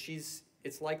 and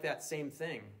it's like that same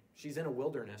thing. She's in a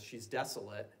wilderness. She's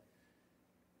desolate.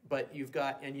 But you've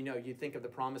got, you think of the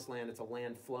promised land, it's a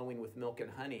land flowing with milk and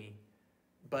honey.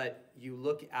 But you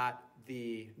look at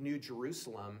the New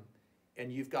Jerusalem,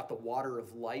 and you've got the water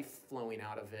of life flowing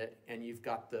out of it, and you've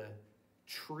got the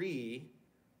tree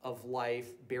of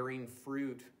life bearing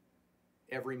fruit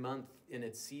every month in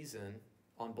its season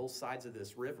on both sides of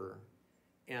this river.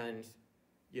 And,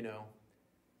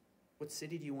 what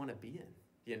city do you want to be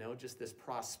in? Just this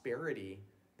prosperity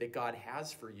that God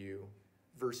has for you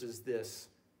versus this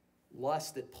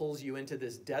lust that pulls you into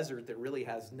this desert that really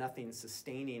has nothing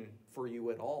sustaining for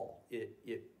you at all.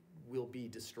 It will be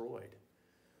destroyed.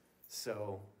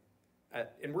 So,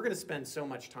 and we're going to spend so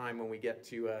much time when we get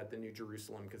to the New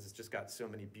Jerusalem because it's just got so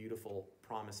many beautiful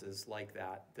promises like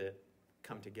that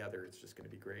come together. It's just going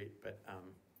to be great. But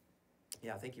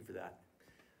thank you for that.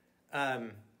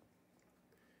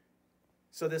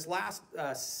 So this last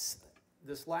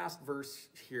verse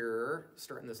here,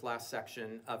 starting this last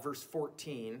section, verse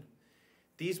 14,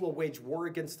 these will wage war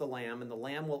against the Lamb, and the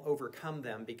Lamb will overcome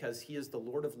them because he is the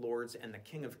Lord of lords and the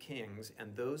King of kings,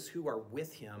 and those who are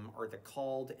with him are the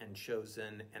called and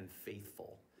chosen and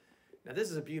faithful. Now, this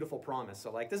is a beautiful promise.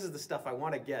 So, this is the stuff I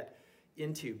want to get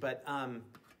into. But,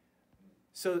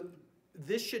 so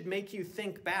this should make you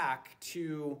think back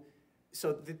to,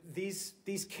 these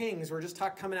kings, we're just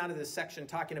coming out of this section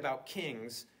talking about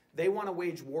kings. They want to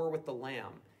wage war with the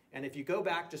Lamb. And if you go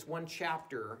back just one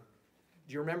chapter,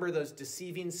 do you remember those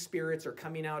deceiving spirits are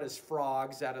coming out as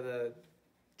frogs out of the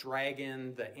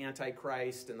dragon, the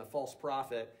Antichrist, and the false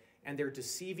prophet, and they're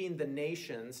deceiving the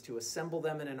nations to assemble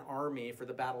them in an army for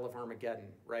the Battle of Armageddon,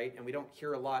 right? And we don't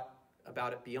hear a lot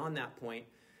about it beyond that point.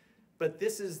 But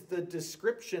this is the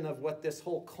description of what this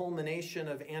whole culmination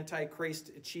of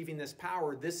Antichrist achieving this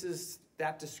power, this is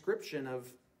that description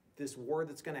of this war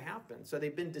that's going to happen. So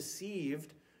they've been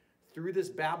deceived through this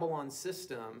Babylon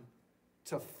system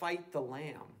to fight the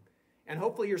Lamb. And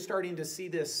hopefully you're starting to see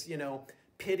this,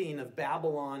 pitting of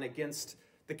Babylon against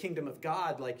the kingdom of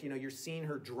God. You're seeing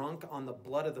her drunk on the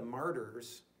blood of the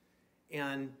martyrs.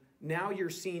 And now you're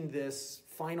seeing this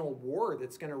final war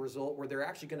that's going to result where they're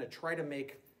actually going to try to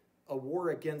make a war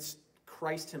against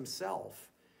Christ himself.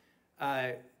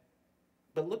 But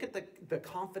look at the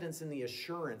confidence and the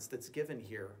assurance that's given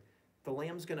here. The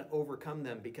Lamb's going to overcome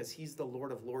them because he's the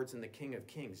Lord of lords and the King of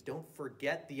kings. Don't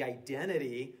forget the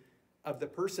identity of the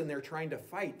person they're trying to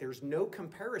fight. There's no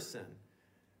comparison.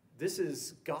 This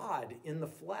is God in the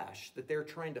flesh that they're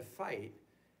trying to fight.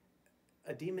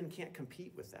 A demon can't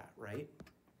compete with that, right?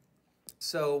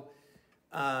 So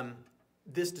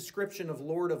this description of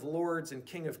Lord of lords and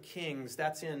King of kings,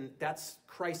 that's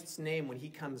Christ's name when he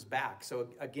comes back. So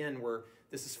again,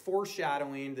 this is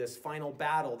foreshadowing this final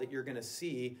battle that you're going to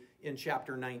see in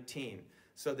chapter 19.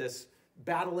 So this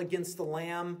battle against the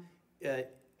Lamb,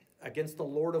 against the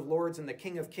Lord of lords and the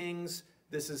King of kings,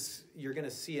 you're going to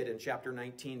see it in chapter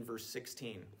 19, verse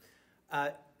 16.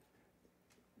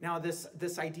 Now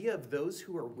this idea of those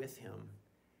who are with him,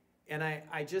 and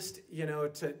I just,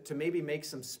 to maybe make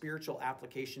some spiritual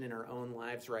application in our own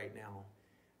lives right now.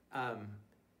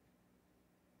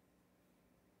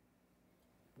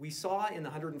 We saw in the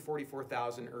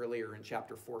 144,000 earlier in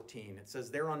chapter 14, it says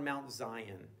they're on Mount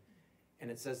Zion, and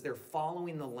it says they're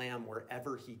following the Lamb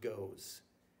wherever he goes.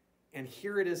 And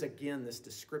here it is again, this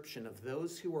description of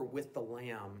those who are with the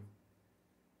Lamb.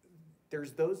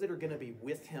 There's those that are going to be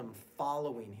with him,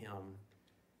 following him,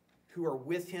 who are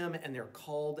with him, and they're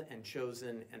called and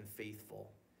chosen and faithful.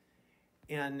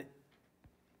 And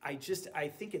I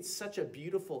think it's such a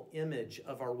beautiful image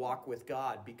of our walk with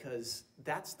God, because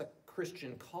that's the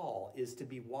Christian call, is to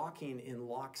be walking in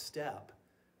lockstep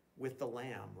with the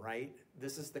Lamb, right?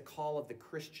 This is the call of the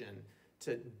Christian,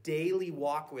 to daily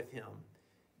walk with him,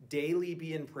 daily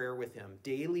be in prayer with him,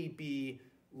 daily be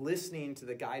listening to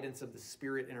the guidance of the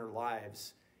Spirit in our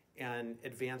lives and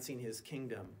advancing his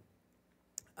kingdom.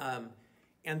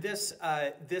 And this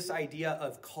idea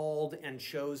of called and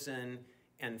chosen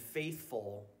and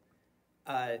faithful,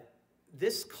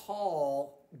 this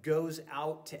call goes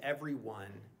out to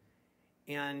everyone.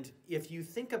 And if you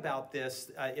think about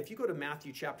this, if you go to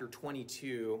Matthew chapter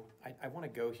 22, I want to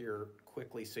go here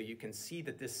quickly so you can see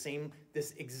that this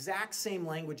exact same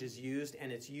language is used,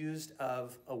 and it's used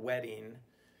of a wedding.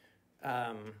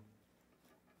 And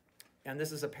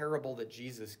this is a parable that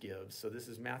Jesus gives. So this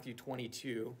is Matthew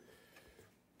 22.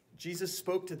 Jesus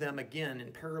spoke to them again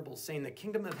in parables, saying, "The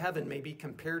kingdom of heaven may be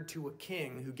compared to a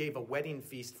king who gave a wedding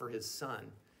feast for his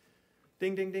son."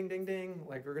 Ding, ding, ding, ding, ding.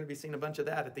 Like we're going to be seeing a bunch of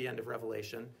that at the end of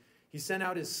Revelation. He sent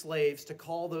out his slaves to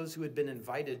call those who had been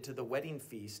invited to the wedding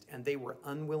feast, and they were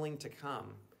unwilling to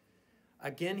come.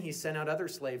 Again, he sent out other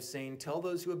slaves, saying, "Tell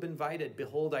those who have been invited,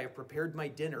 behold, I have prepared my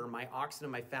dinner. My oxen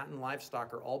and my fattened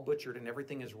livestock are all butchered, and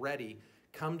everything is ready.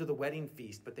 Come to the wedding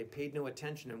feast." But they paid no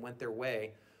attention and went their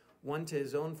way, one to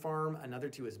his own farm, another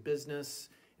to his business,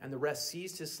 and the rest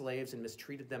seized his slaves and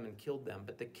mistreated them and killed them.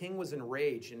 But the king was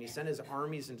enraged, and he sent his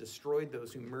armies and destroyed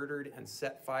those who murdered and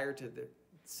set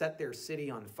their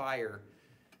city on fire.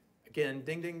 Again,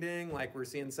 ding, ding, ding, like we're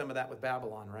seeing some of that with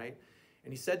Babylon, right?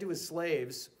 And he said to his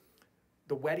slaves,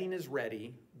 "The wedding is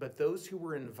ready, but those who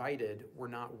were invited were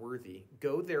not worthy.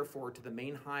 Go therefore to the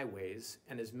main highways,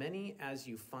 and as many as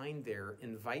you find there,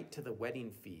 invite to the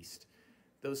wedding feast."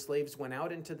 Those slaves went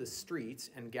out into the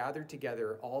streets and gathered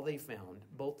together all they found,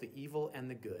 both the evil and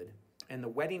the good. And the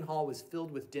wedding hall was filled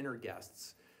with dinner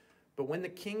guests. But when the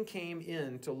king came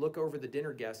in to look over the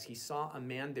dinner guests, he saw a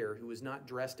man there who was not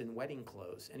dressed in wedding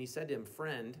clothes. And he said to him,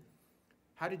 "Friend,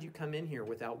 how did you come in here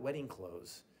without wedding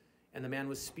clothes?" And the man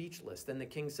was speechless. Then the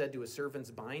king said to his servants,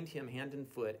 "Bind him hand and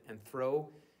foot and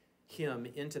throw him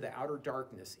into the outer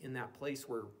darkness, in that place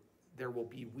where there will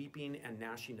be weeping and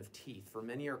gnashing of teeth, for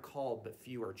many are called, but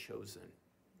few are chosen."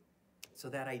 So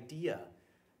that idea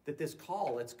that this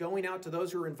call, it's going out to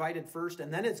those who are invited first,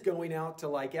 and then it's going out to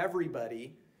like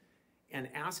everybody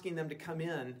and asking them to come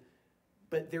in.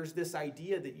 But there's this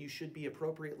idea that you should be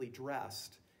appropriately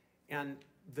dressed. And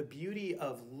the beauty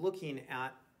of looking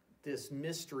at this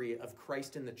mystery of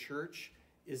Christ in the church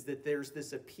is that there's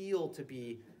this appeal to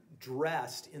be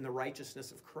dressed in the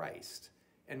righteousness of Christ.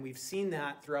 And we've seen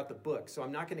that throughout the book. So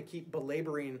I'm not going to keep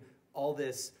belaboring all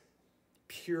this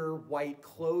pure white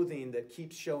clothing that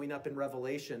keeps showing up in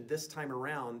Revelation this time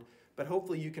around. But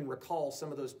hopefully you can recall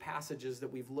some of those passages that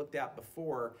we've looked at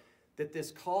before, that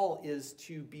this call is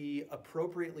to be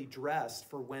appropriately dressed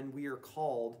for when we are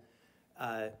called,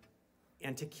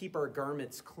 and to keep our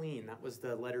garments clean. That was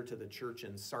the letter to the church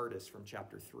in Sardis from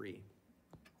chapter 3.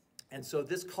 And so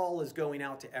this call is going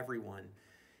out to everyone.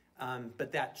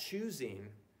 But that choosing,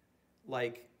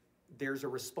 like, there's a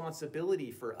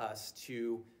responsibility for us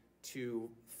to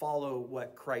follow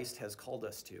what Christ has called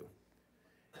us to.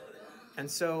 And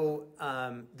so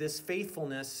this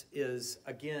faithfulness is,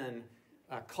 again,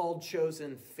 called,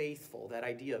 chosen, faithful. That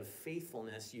idea of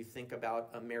faithfulness, you think about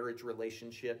a marriage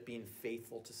relationship, being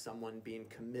faithful to someone, being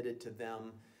committed to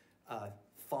them,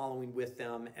 following with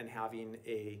them, and having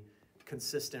a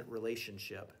consistent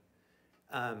relationship.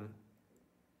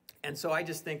 And so I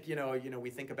just think, we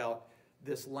think about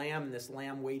this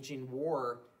lamb waging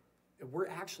war. We're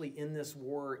actually in this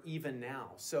war even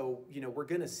now. So, we're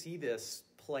going to see this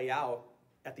play out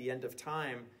at the end of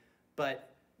time.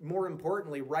 But more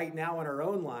importantly, right now in our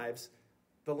own lives,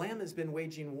 the lamb has been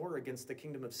waging war against the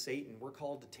kingdom of Satan. We're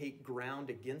called to take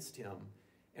ground against him.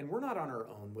 And we're not on our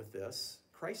own with this.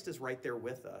 Christ is right there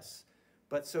with us.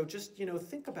 But so just,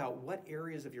 think about what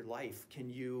areas of your life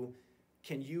can you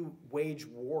wage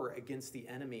war against the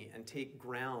enemy and take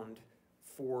ground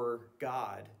for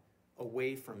God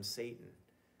away from Satan.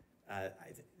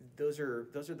 Those are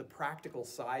the practical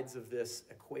sides of this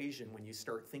equation when you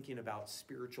start thinking about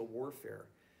spiritual warfare.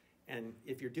 And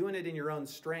if you're doing it in your own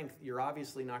strength, you're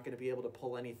obviously not going to be able to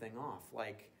pull anything off.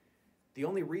 Like, the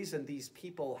only reason these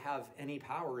people have any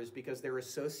power is because they're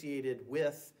associated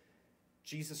with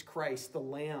Jesus Christ, the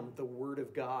Lamb, the Word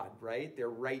of God, right? They're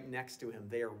right next to him.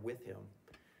 They are with him.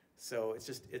 So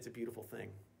it's a beautiful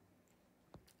thing.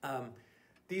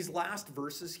 These last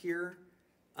verses here,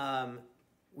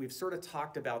 we've sort of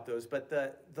talked about those, but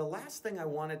the last thing I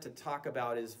wanted to talk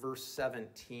about is verse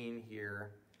 17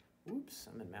 here. Oops,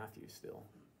 I'm in Matthew still.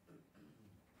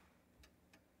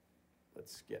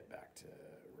 Let's get back to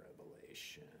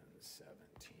Revelation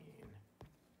 17.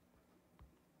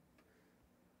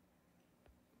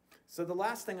 So the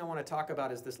last thing I want to talk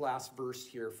about is this last verse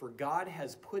here. For God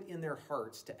has put in their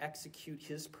hearts to execute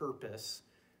his purpose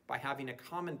by having a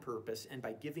common purpose and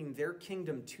by giving their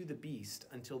kingdom to the beast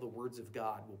until the words of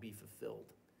God will be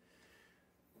fulfilled.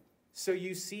 So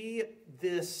you see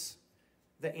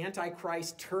the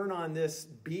Antichrist turn on this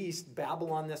beast,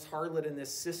 Babylon, this harlot in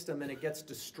this system, and it gets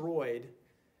destroyed.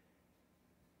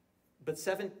 But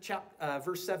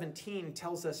verse 17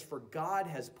 tells us, for God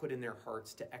has put in their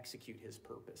hearts to execute his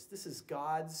purpose. This is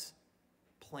God's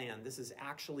plan. This is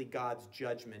actually God's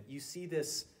judgment. You see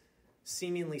this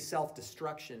seemingly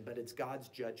self-destruction, but it's God's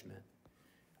judgment.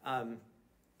 And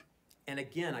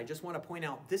again, I just want to point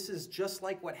out, this is just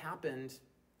like what happened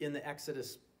in the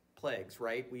Exodus plagues,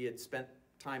 right? We had spent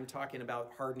time talking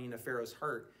about hardening of Pharaoh's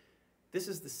heart. This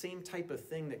is the same type of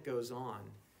thing that goes on.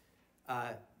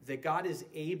 That God is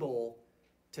able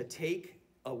to take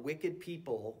a wicked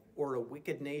people or a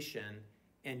wicked nation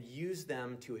and use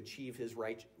them to achieve his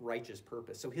righteous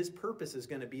purpose. So his purpose is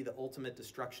going to be the ultimate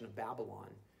destruction of Babylon.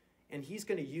 And he's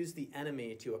going to use the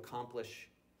enemy to accomplish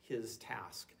his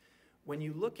task. When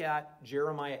you look at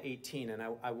Jeremiah 18, and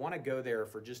I want to go there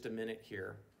for just a minute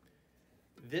here.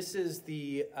 This is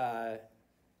the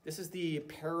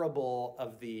parable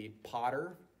of the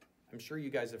potter. I'm sure you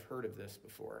guys have heard of this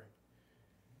before.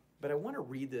 But I want to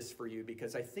read this for you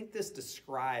because I think this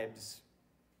describes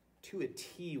to a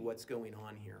T what's going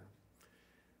on here.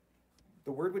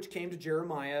 The word which came to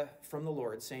Jeremiah from the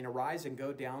Lord, saying, arise and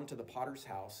go down to the potter's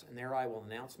house, and there I will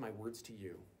announce my words to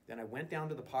you. Then I went down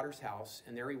to the potter's house,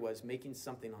 and there he was making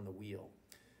something on the wheel.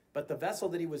 But the vessel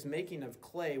that he was making of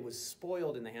clay was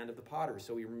spoiled in the hand of the potter,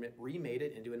 so he remade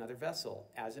it into another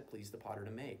vessel, as it pleased the potter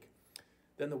to make.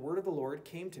 Then the word of the Lord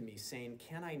came to me, saying,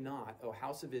 can I not, O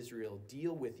house of Israel,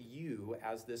 deal with you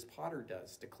as this potter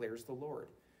does, declares the Lord.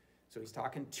 So he's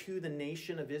talking to the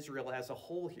nation of Israel as a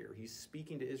whole here. He's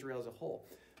speaking to Israel as a whole.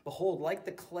 Behold, like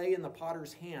the clay in the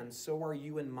potter's hand, so are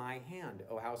you in my hand,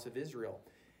 O house of Israel.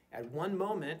 At one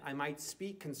moment I might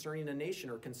speak concerning a nation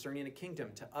or concerning a kingdom,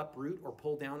 to uproot or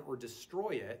pull down or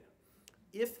destroy it.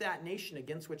 If that nation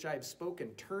against which I have spoken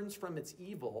turns from its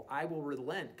evil, I will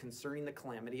relent concerning the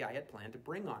calamity I had planned to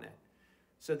bring on it.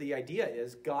 So the idea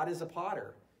is God is a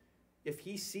potter. If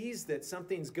he sees that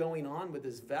something's going on with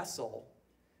his vessel,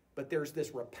 but there's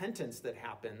this repentance that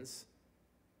happens,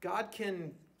 God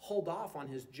can hold off on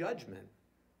his judgment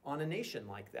on a nation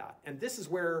like that. And this is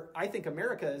where I think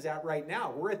America is at right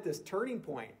now. We're at this turning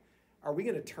point. Are we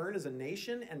going to turn as a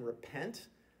nation and repent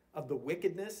of the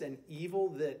wickedness and evil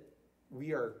that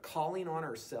we are calling on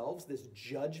ourselves, this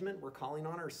judgment we're calling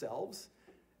on ourselves?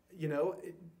 You know,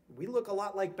 we look a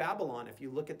lot like Babylon if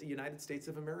you look at the United States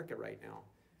of America right now.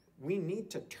 We need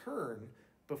to turn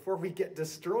before we get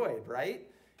destroyed, right?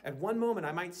 At one moment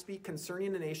I might speak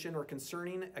concerning a nation or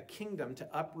concerning a kingdom, to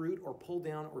uproot or pull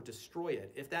down or destroy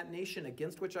it. If that nation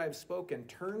against which I have spoken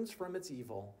turns from its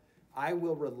evil, I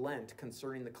will relent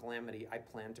concerning the calamity I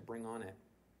plan to bring on it.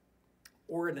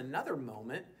 Or at another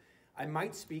moment, I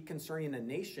might speak concerning a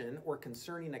nation or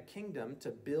concerning a kingdom, to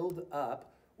build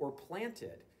up or plant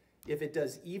it. If it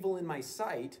does evil in my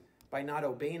sight by not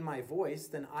obeying my voice,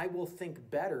 then I will think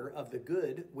better of the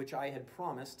good which I had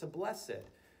promised to bless it.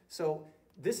 So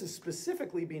this is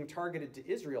specifically being targeted to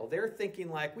Israel. They're thinking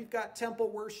like, we've got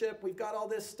temple worship, we've got all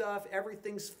this stuff,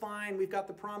 everything's fine, we've got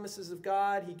the promises of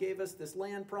God, he gave us this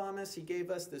land promise, he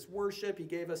gave us this worship, he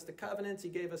gave us the covenants, he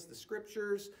gave us the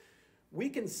scriptures. We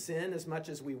can sin as much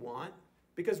as we want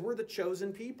because we're the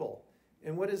chosen people.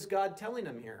 And what is God telling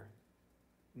them here?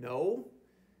 No.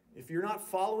 If you're not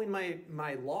following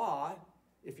my law,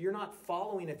 if you're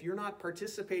not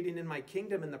participating in my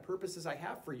kingdom and the purposes I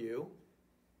have for you,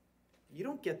 you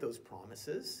don't get those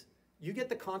promises. You get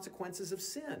the consequences of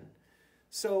sin.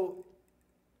 So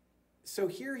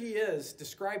here he is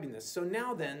describing this. So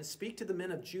now then, speak to the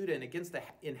men of Judah and against the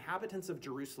inhabitants of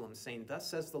Jerusalem, saying, thus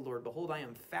says the Lord, behold, I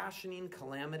am fashioning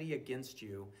calamity against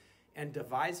you and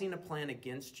devising a plan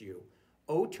against you.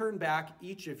 O turn back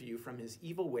each of you from his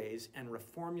evil ways and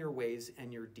reform your ways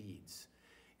and your deeds.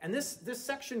 And this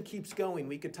section keeps going.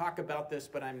 We could talk about this,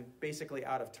 but I'm basically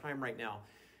out of time right now.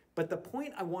 But the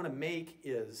point I want to make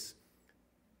is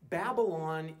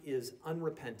Babylon is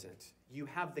unrepentant. You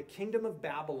have the kingdom of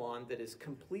Babylon that is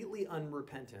completely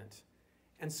unrepentant.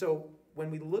 And so when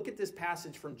we look at this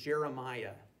passage from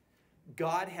Jeremiah,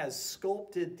 God has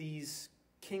sculpted these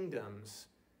kingdoms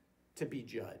to be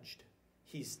judged.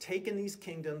 He's taken these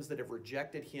kingdoms that have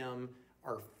rejected him,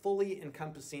 are fully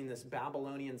encompassing this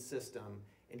Babylonian system,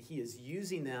 and he is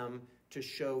using them to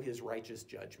show his righteous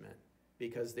judgment.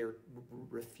 because they're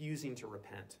refusing to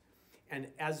repent. And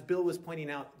as Bill was pointing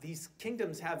out, these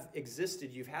kingdoms have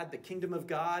existed. You've had the kingdom of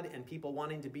God and people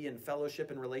wanting to be in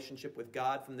fellowship and relationship with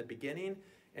God from the beginning.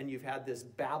 And you've had this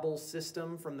Babel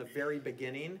system from the very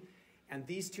beginning. And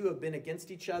these two have been against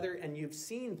each other. And you've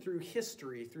seen through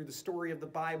history, through the story of the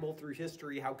Bible, through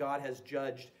history, how God has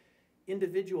judged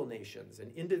individual nations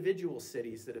and individual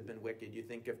cities that have been wicked. You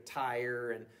think of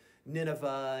Tyre and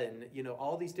Nineveh and,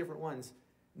 all these different ones.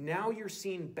 Now you're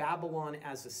seeing Babylon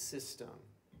as a system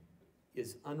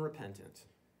is unrepentant.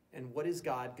 And what is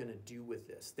God going to do with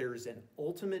this? There's an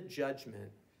ultimate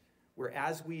judgment where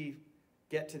as we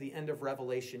get to the end of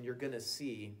Revelation, you're going to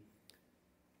see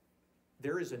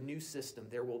there is a new system.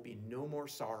 There will be no more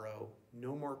sorrow,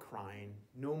 no more crying,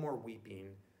 no more weeping.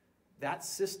 That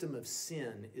system of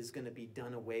sin is going to be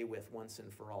done away with once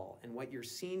and for all. And what you're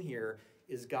seeing here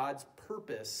is God's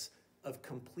purpose of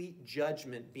complete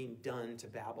judgment being done to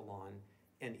Babylon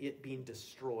and it being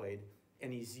destroyed.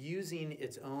 And he's using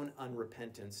its own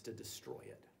unrepentance to destroy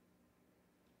it.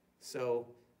 So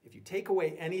if you take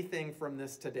away anything from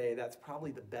this today, that's probably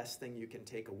the best thing you can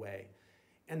take away.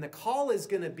 And the call is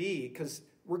going to be, because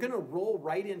we're going to roll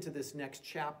right into this next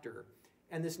chapter.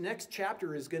 And this next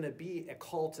chapter is going to be a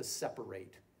call to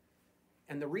separate.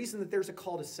 And the reason that there's a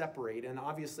call to separate, and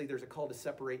obviously there's a call to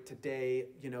separate today,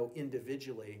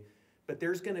 individually, but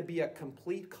there's going to be a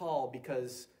complete call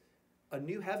because a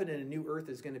new heaven and a new earth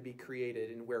is going to be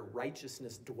created and where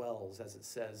righteousness dwells, as it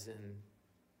says in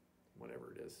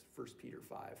whatever it is, 1 Peter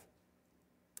 5.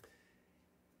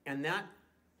 And that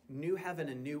new heaven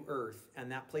and new earth and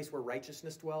that place where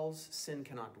righteousness dwells, sin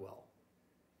cannot dwell.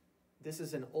 This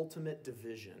is an ultimate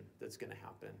division that's going to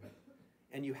happen.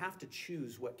 And you have to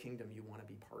choose what kingdom you want to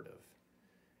be part of.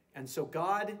 And so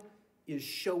God is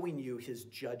showing you his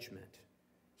judgment.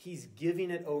 He's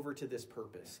giving it over to this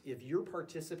purpose. If you're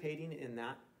participating in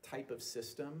that type of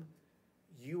system,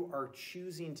 you are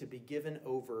choosing to be given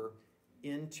over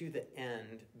into the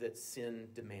end that sin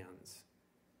demands.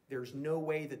 There's no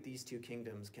way that these two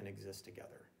kingdoms can exist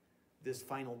together. This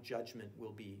final judgment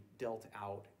will be dealt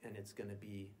out, and it's going to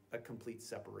be a complete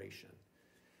separation.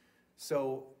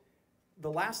 So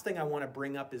the last thing I want to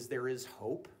bring up is there is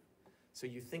hope. So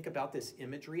you think about this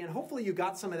imagery, and hopefully you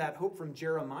got some of that hope from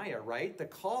Jeremiah, right? The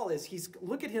call is,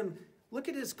 look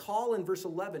at his call in verse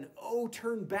 11. Oh,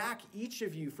 turn back each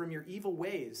of you from your evil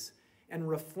ways and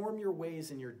reform your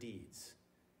ways and your deeds.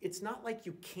 It's not like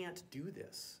you can't do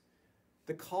this.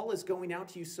 The call is going out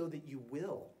to you so that you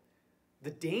will.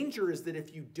 The danger is that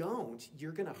if you don't,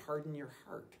 you're going to harden your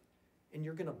heart and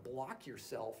you're going to block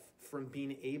yourself from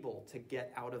being able to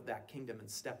get out of that kingdom and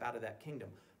step out of that kingdom.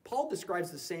 Paul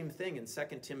describes the same thing in 2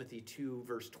 Timothy 2,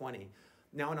 verse 20.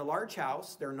 Now, in a large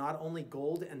house, there are not only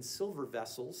gold and silver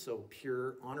vessels, so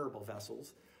pure, honorable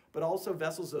vessels, but also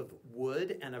vessels of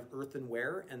wood and of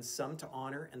earthenware, and some to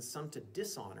honor and some to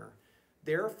dishonor.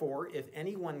 Therefore, if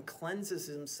anyone cleanses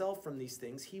himself from these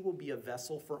things, he will be a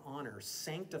vessel for honor,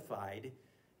 sanctified,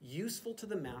 useful to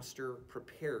the master,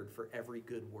 prepared for every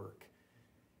good work.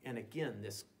 And again,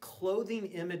 this clothing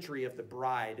imagery of the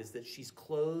bride is that she's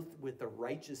clothed with the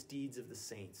righteous deeds of the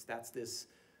saints. That's this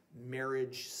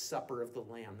marriage supper of the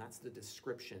Lamb. That's the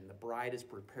description. The bride has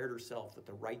prepared herself with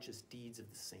the righteous deeds of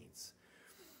the saints.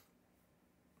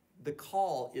 The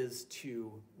call is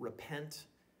to repent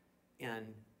and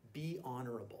be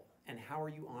honorable. And how are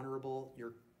you honorable?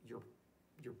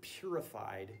 You're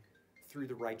purified through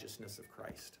the righteousness of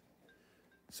Christ.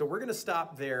 So we're going to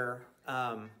stop there.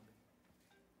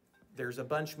 There's a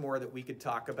bunch more that we could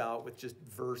talk about with just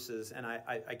verses, and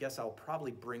I guess I'll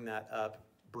probably bring that up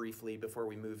briefly before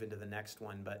we move into the next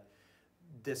one. But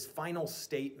this final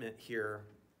statement here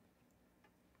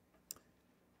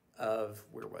of,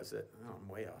 where was it? Oh, I'm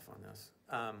way off on this.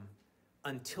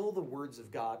 Until the words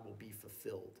of God will be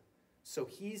fulfilled. So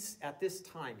he's, at this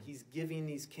time, he's giving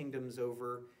these kingdoms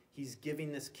over. He's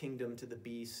giving this kingdom to the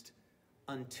beast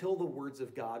until the words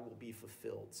of God will be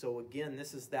fulfilled. So again,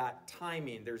 this is that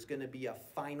timing. There's going to be a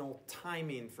final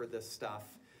timing for this stuff.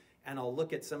 And I'll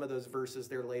look at some of those verses.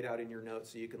 They're laid out in your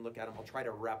notes so you can look at them. I'll try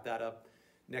to wrap that up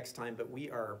next time. But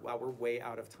we're way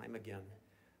out of time again.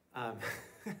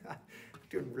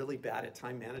 Doing really bad at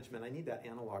time management. I need that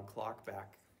analog clock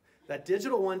back. That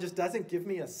digital one just doesn't give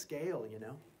me a scale, you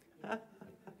know.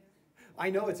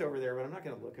 I know it's over there, but I'm not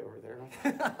going to look over there.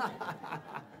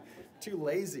 Too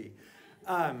lazy.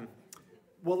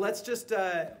 Well, let's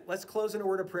close in a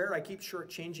word of prayer. I keep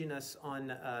shortchanging us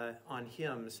on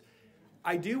hymns.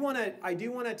 I do want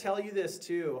to tell you this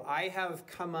too. I have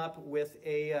come up with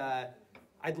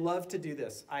I'd love to do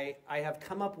this. I have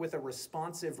come up with a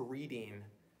responsive reading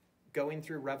going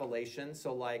through Revelation.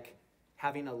 So like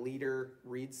having a leader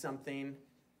read something,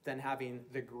 then having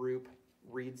the group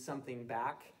read something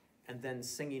back, and then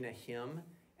singing a hymn.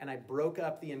 And I broke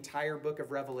up the entire book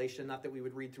of Revelation, not that we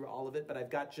would read through all of it, but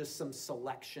I've got just some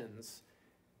selections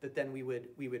that then we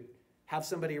would have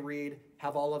somebody read,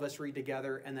 have all of us read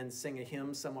together, and then sing a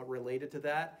hymn somewhat related to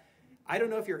that. I don't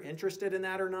know if you're interested in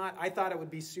that or not. I thought it would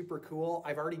be super cool.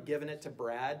 I've already given it to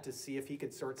Brad to see if he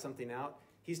could sort something out.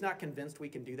 He's not convinced we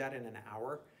can do that in an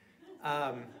hour.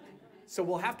 So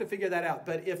we'll have to figure that out.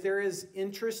 But if there is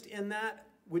interest in that,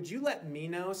 would you let me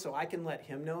know so I can let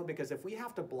him know? Because if we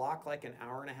have to block like an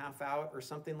hour and a half out or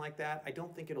something like that, I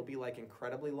don't think it'll be like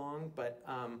incredibly long. But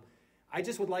I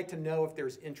just would like to know if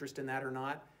there's interest in that or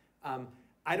not.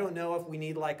 I don't know if we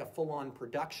need like a full-on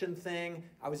production thing.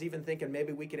 I was even thinking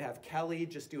maybe we could have Kelly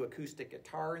just do acoustic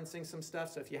guitar and sing some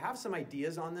stuff. So if you have some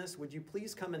ideas on this, would you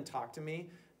please come and talk to me?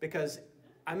 Because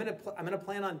I'm gonna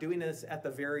plan on doing this at the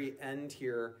very end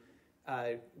here,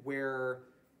 where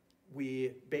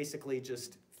we basically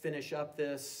just finish up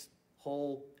this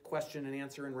whole question and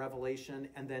answer in Revelation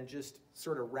and then just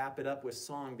sort of wrap it up with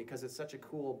song, because it's such a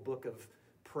cool book of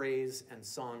praise and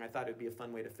song. I thought it would be a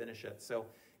fun way to finish it. So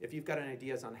if you've got any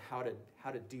ideas on how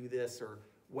to do this or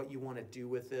what you want to do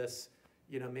with this,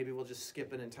 maybe we'll just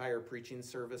skip an entire preaching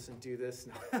service and do this.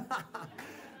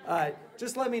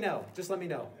 Just let me know.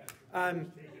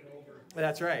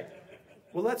 That's right.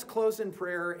 Well, let's close in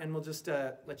prayer, and we'll just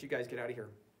let you guys get out of here.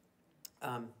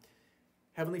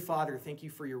 Heavenly Father, thank you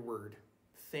for your word.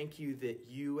 Thank you that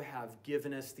you have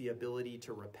given us the ability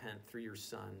to repent through your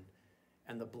Son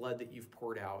and the blood that you've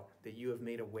poured out, that you have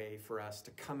made a way for us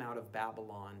to come out of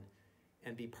Babylon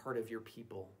and be part of your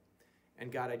people.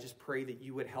 And God, I just pray that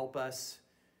you would help us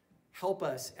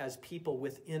as people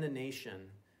within a nation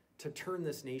to turn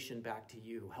this nation back to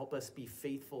you. Help us be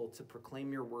faithful to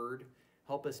proclaim your word.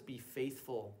 Help us be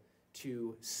faithful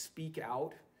to speak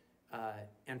out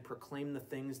and proclaim the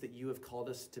things that you have called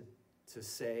us to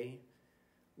say.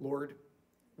 Lord,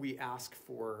 we ask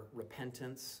for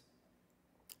repentance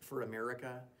for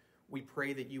America. We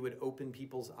pray that you would open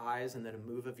people's eyes and that a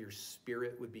move of your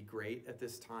Spirit would be great at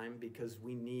this time, because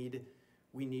we need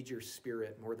your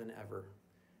Spirit more than ever.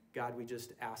 God, we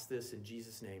just ask this in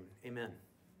Jesus' name. Amen.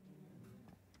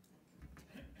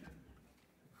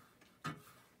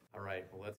 All right, well, let's